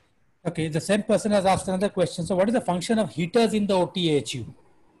 Okay, the same person has asked another question. So what is the function of heaters in the OTAHU?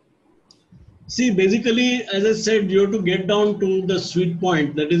 See, basically, as I said, you have to get down to the sweet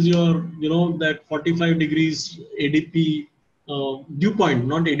point. That is your, you know, that 45 degrees ADP dew point,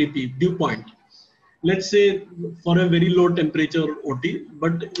 not ADP, dew point. Let's say for a very low temperature OT,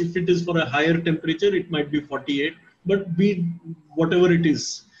 but if it is for a higher temperature, it might be 48, but be whatever it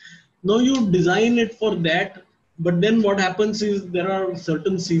is. Now you design it for that, but then what happens is there are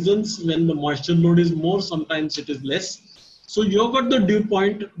certain seasons when the moisture load is more, sometimes it is less. So you've got the dew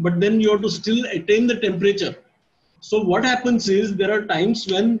point, but then you have to still attain the temperature. So what happens is there are times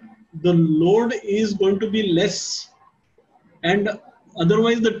when the load is going to be less, and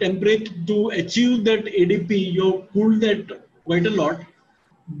otherwise the temperature to achieve that ADP, you cooled that quite a lot,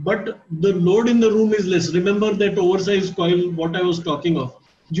 but the load in the room is less. Remember that oversized coil, what I was talking of.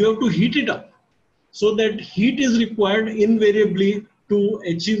 You have to heat it up. So that heat is required invariably to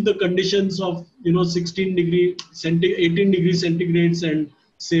achieve the conditions of, you know, 18 degrees centigrades and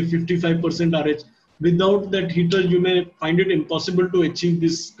say 55% RH. Without that heater, you may find it impossible to achieve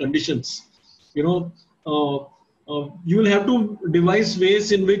these conditions. You know, you will have to devise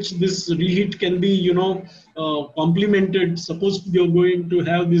ways in which this reheat can be, complemented. Suppose you're going to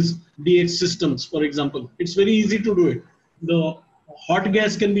have these DX systems, for example. It's very easy to do it. The hot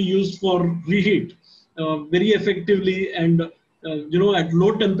gas can be used for reheat very effectively, and at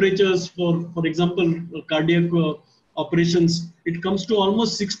low temperatures, for example, cardiac operations, it comes to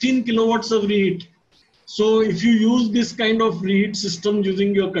almost 16 kilowatts of reheat. So if you use this kind of reheat system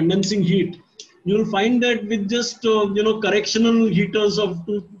using your condensing heat, you'll find that with just correctional heaters of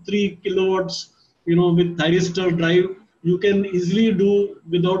 2-3 kilowatts, with thyristor drive, you can easily do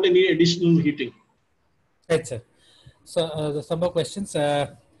without any additional heating. Right, sir. So there's some more questions.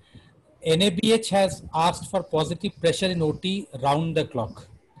 NABH has asked for positive pressure in OT round the clock.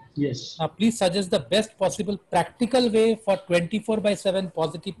 Yes. Please suggest the best possible practical way for 24/7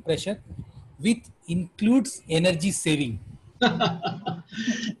 positive pressure, which includes energy saving.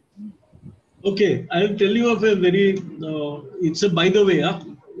 Okay, I'll tell you of a very, it's a by the way,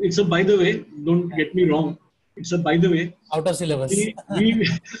 it's a by the way, don't get me wrong. It's a by the way. Out of syllabus.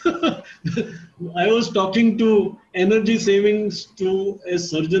 I was talking to energy savings to a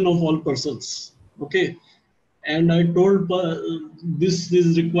surgeon of all persons. Okay. And I told this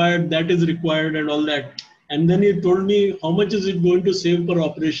is required, that is required, and all that. And then he told me how much is it going to save per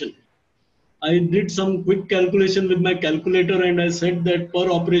operation. I did some quick calculation with my calculator, and I said that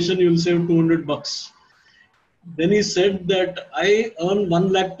per operation you will save 200 bucks. Then he said that I earn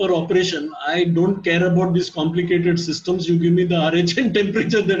 1 lakh per operation. I don't care about these complicated systems. You give me the RH and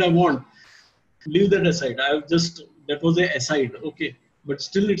temperature that I want. Leave that aside. That was a aside. Okay. But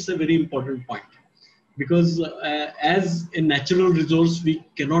still it's a very important point. Because as a natural resource, we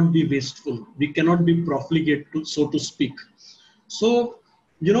cannot be wasteful. We cannot be profligate, so to speak. So,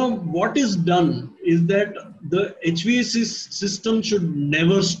 what is done is that the HVAC system should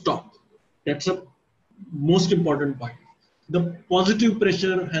never stop. That's a most important point. The positive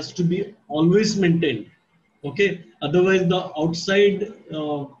pressure has to be always maintained. Okay. Otherwise, the outside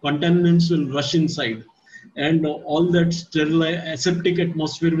contaminants will rush inside, and all that sterile aseptic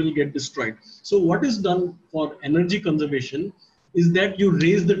atmosphere will get destroyed. So what is done for energy conservation is that you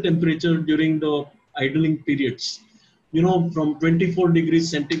raise the temperature during the idling periods. From 24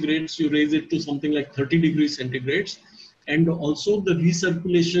 degrees centigrades, you raise it to something like 30 degrees centigrades. And also the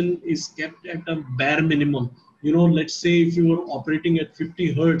recirculation is kept at a bare minimum. Let's say if you were operating at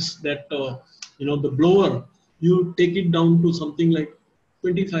 50 hertz, that, the blower, you take it down to something like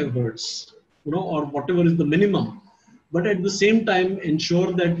 25 hertz, or whatever is the minimum. But at the same time,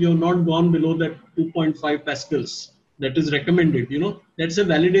 ensure that you're not gone below that 2.5 pascals that is recommended. That's a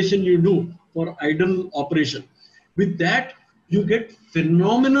validation you do for idle operation. With that, you get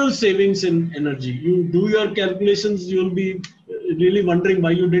phenomenal savings in energy. You do your calculations, you'll be really wondering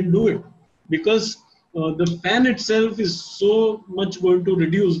why you didn't do it. Because the fan itself is so much going to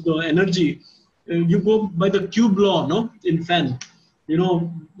reduce the energy. You go by the cube law, no? In fan.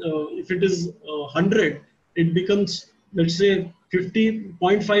 If it is 100, it becomes, let's say, 50,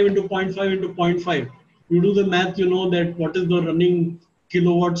 0.5 into 0.5 into 0.5. You do the math, you know that what is the running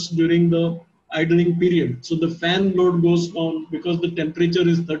kilowatts during the idling period. So the fan load goes down because the temperature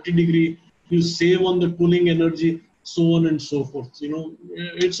is 30 degree. You save on the cooling energy, so on and so forth.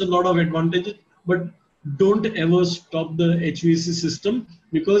 It's a lot of advantages, but don't ever stop the HVAC system,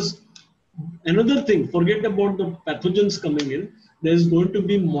 because another thing, forget about the pathogens coming in. There's going to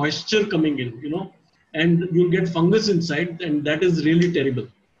be moisture coming in, and you'll get fungus inside, and that is really terrible.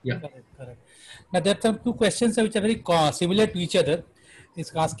 Yeah. Correct. Now there are some two questions which are very similar to each other.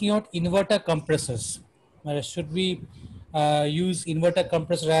 It's asking about inverter compressors. Should we use inverter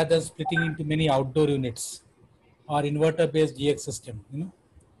compressor rather than splitting into many outdoor units, or inverter-based GX system?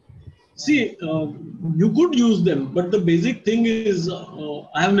 See, you could use them, but the basic thing is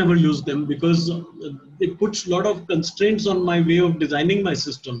I have never used them because it puts a lot of constraints on my way of designing my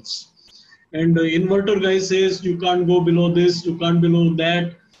systems. And the inverter guy says you can't go below this, you can't below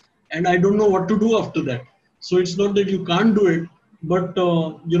that, and I don't know what to do after that. So it's not that you can't do it, but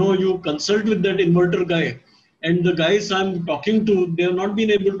you consult with that inverter guy, and the guys I'm talking to, they have not been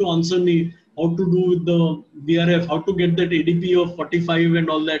able to answer me how to do with the VRF, how to get that ADP of 45 and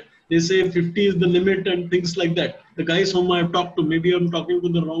all that. They say 50 is the limit and things like that. The guys whom I have talked to, maybe I'm talking to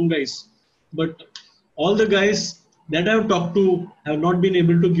the wrong guys, but all the guys that I've talked to have not been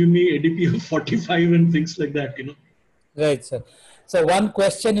able to give me ADP of 45 and things like that, Right, sir. So one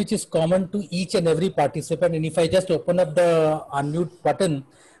question which is common to each and every participant, and if I just open up the unmute button,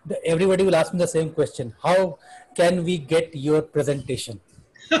 everybody will ask me the same question. How can we get your presentation?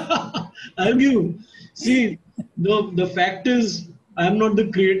 I'll give. See, the fact is, I am not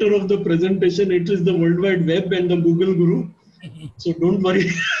the creator of the presentation. It is the World Wide Web and the Google Guru. So don't worry.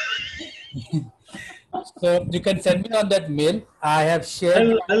 So you can send me on that mail. I have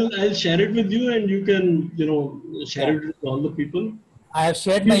shared. I'll share it with you, and you can share Yeah, it with all the people. I have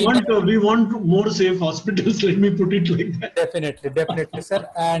shared my email. We want more safe hospitals. Let me put it like that. Definitely, sir.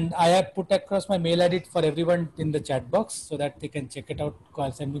 And I have put across my mail ID for everyone in the chat box so that they can check it out.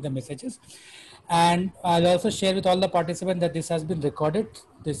 Call, send me the messages. And I'll also share with all the participants that this has been recorded,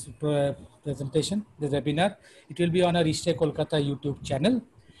 this presentation, this webinar. It will be on our Rishte Kolkata YouTube channel.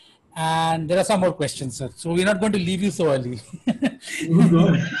 And there are some more questions, sir. So we're not going to leave you so early. Oh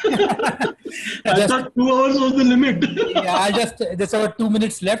God. I thought 2 hours was the limit. Yeah, there's about 2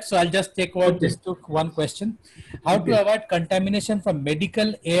 minutes left, so I'll just take out this to one question. How to avoid contamination from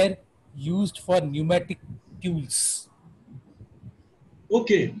medical air used for pneumatic tools?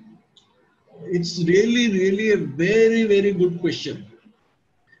 Okay. It's really a very, very good question.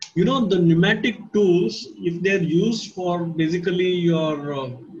 The pneumatic tools, if they're used for basically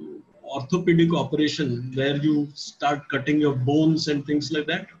your orthopedic operation, where you start cutting your bones and things like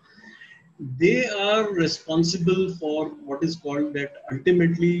that, they are responsible for what is called that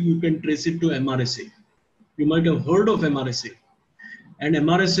ultimately you can trace it to MRSA. You might have heard of MRSA. And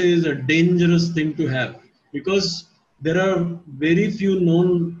MRSA is a dangerous thing to have because there are very few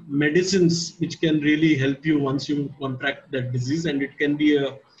known medicines which can really help you once you contract that disease, and it can be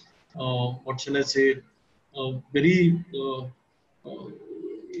a what shall I say, very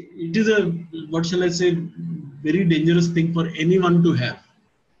it is a what shall I say, very dangerous thing for anyone to have.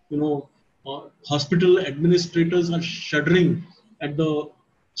 Hospital administrators are shuddering at the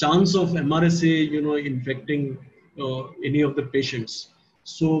chance of MRSA, infecting any of the patients.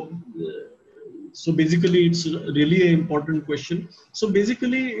 So basically, it's really an important question. So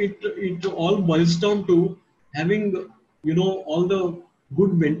basically, it all boils down to having, all the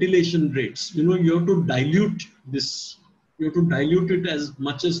good ventilation rates. You have to dilute this. You have to dilute it as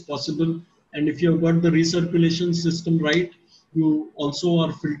much as possible. And if you have got the recirculation system right, you also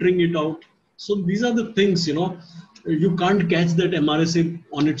are filtering it out. So these are the things, you can't catch that MRSA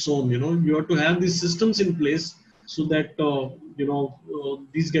on its own. You have to have these systems in place so that,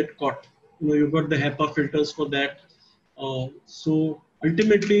 these get caught. You've got the HEPA filters for that. So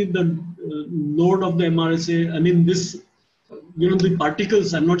ultimately the load of the MRSA, I mean this, the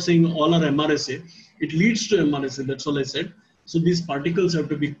particles, I'm not saying all are MRSA, it leads to MRSA, that's all I said. So these particles have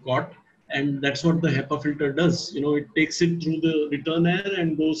to be caught, and that's what the HEPA filter does. It takes it through the return air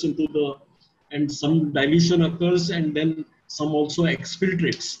and goes into and some dilution occurs, and then some also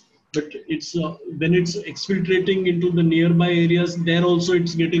exfiltrates. But it's when it's exfiltrating into the nearby areas, there also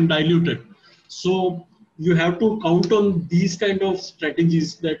it's getting diluted. So you have to count on these kind of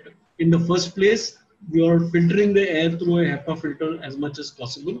strategies, that in the first place, you are filtering the air through a HEPA filter as much as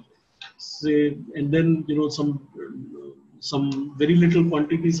possible. And then, some very little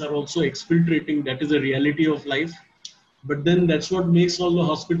quantities are also exfiltrating. That is a reality of life. But then that's what makes all the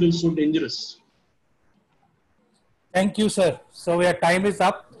hospitals so dangerous. Thank you, sir. So your time is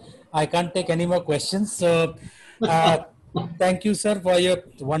up. I can't take any more questions. So thank you, sir, for your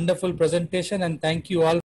wonderful presentation, and thank you all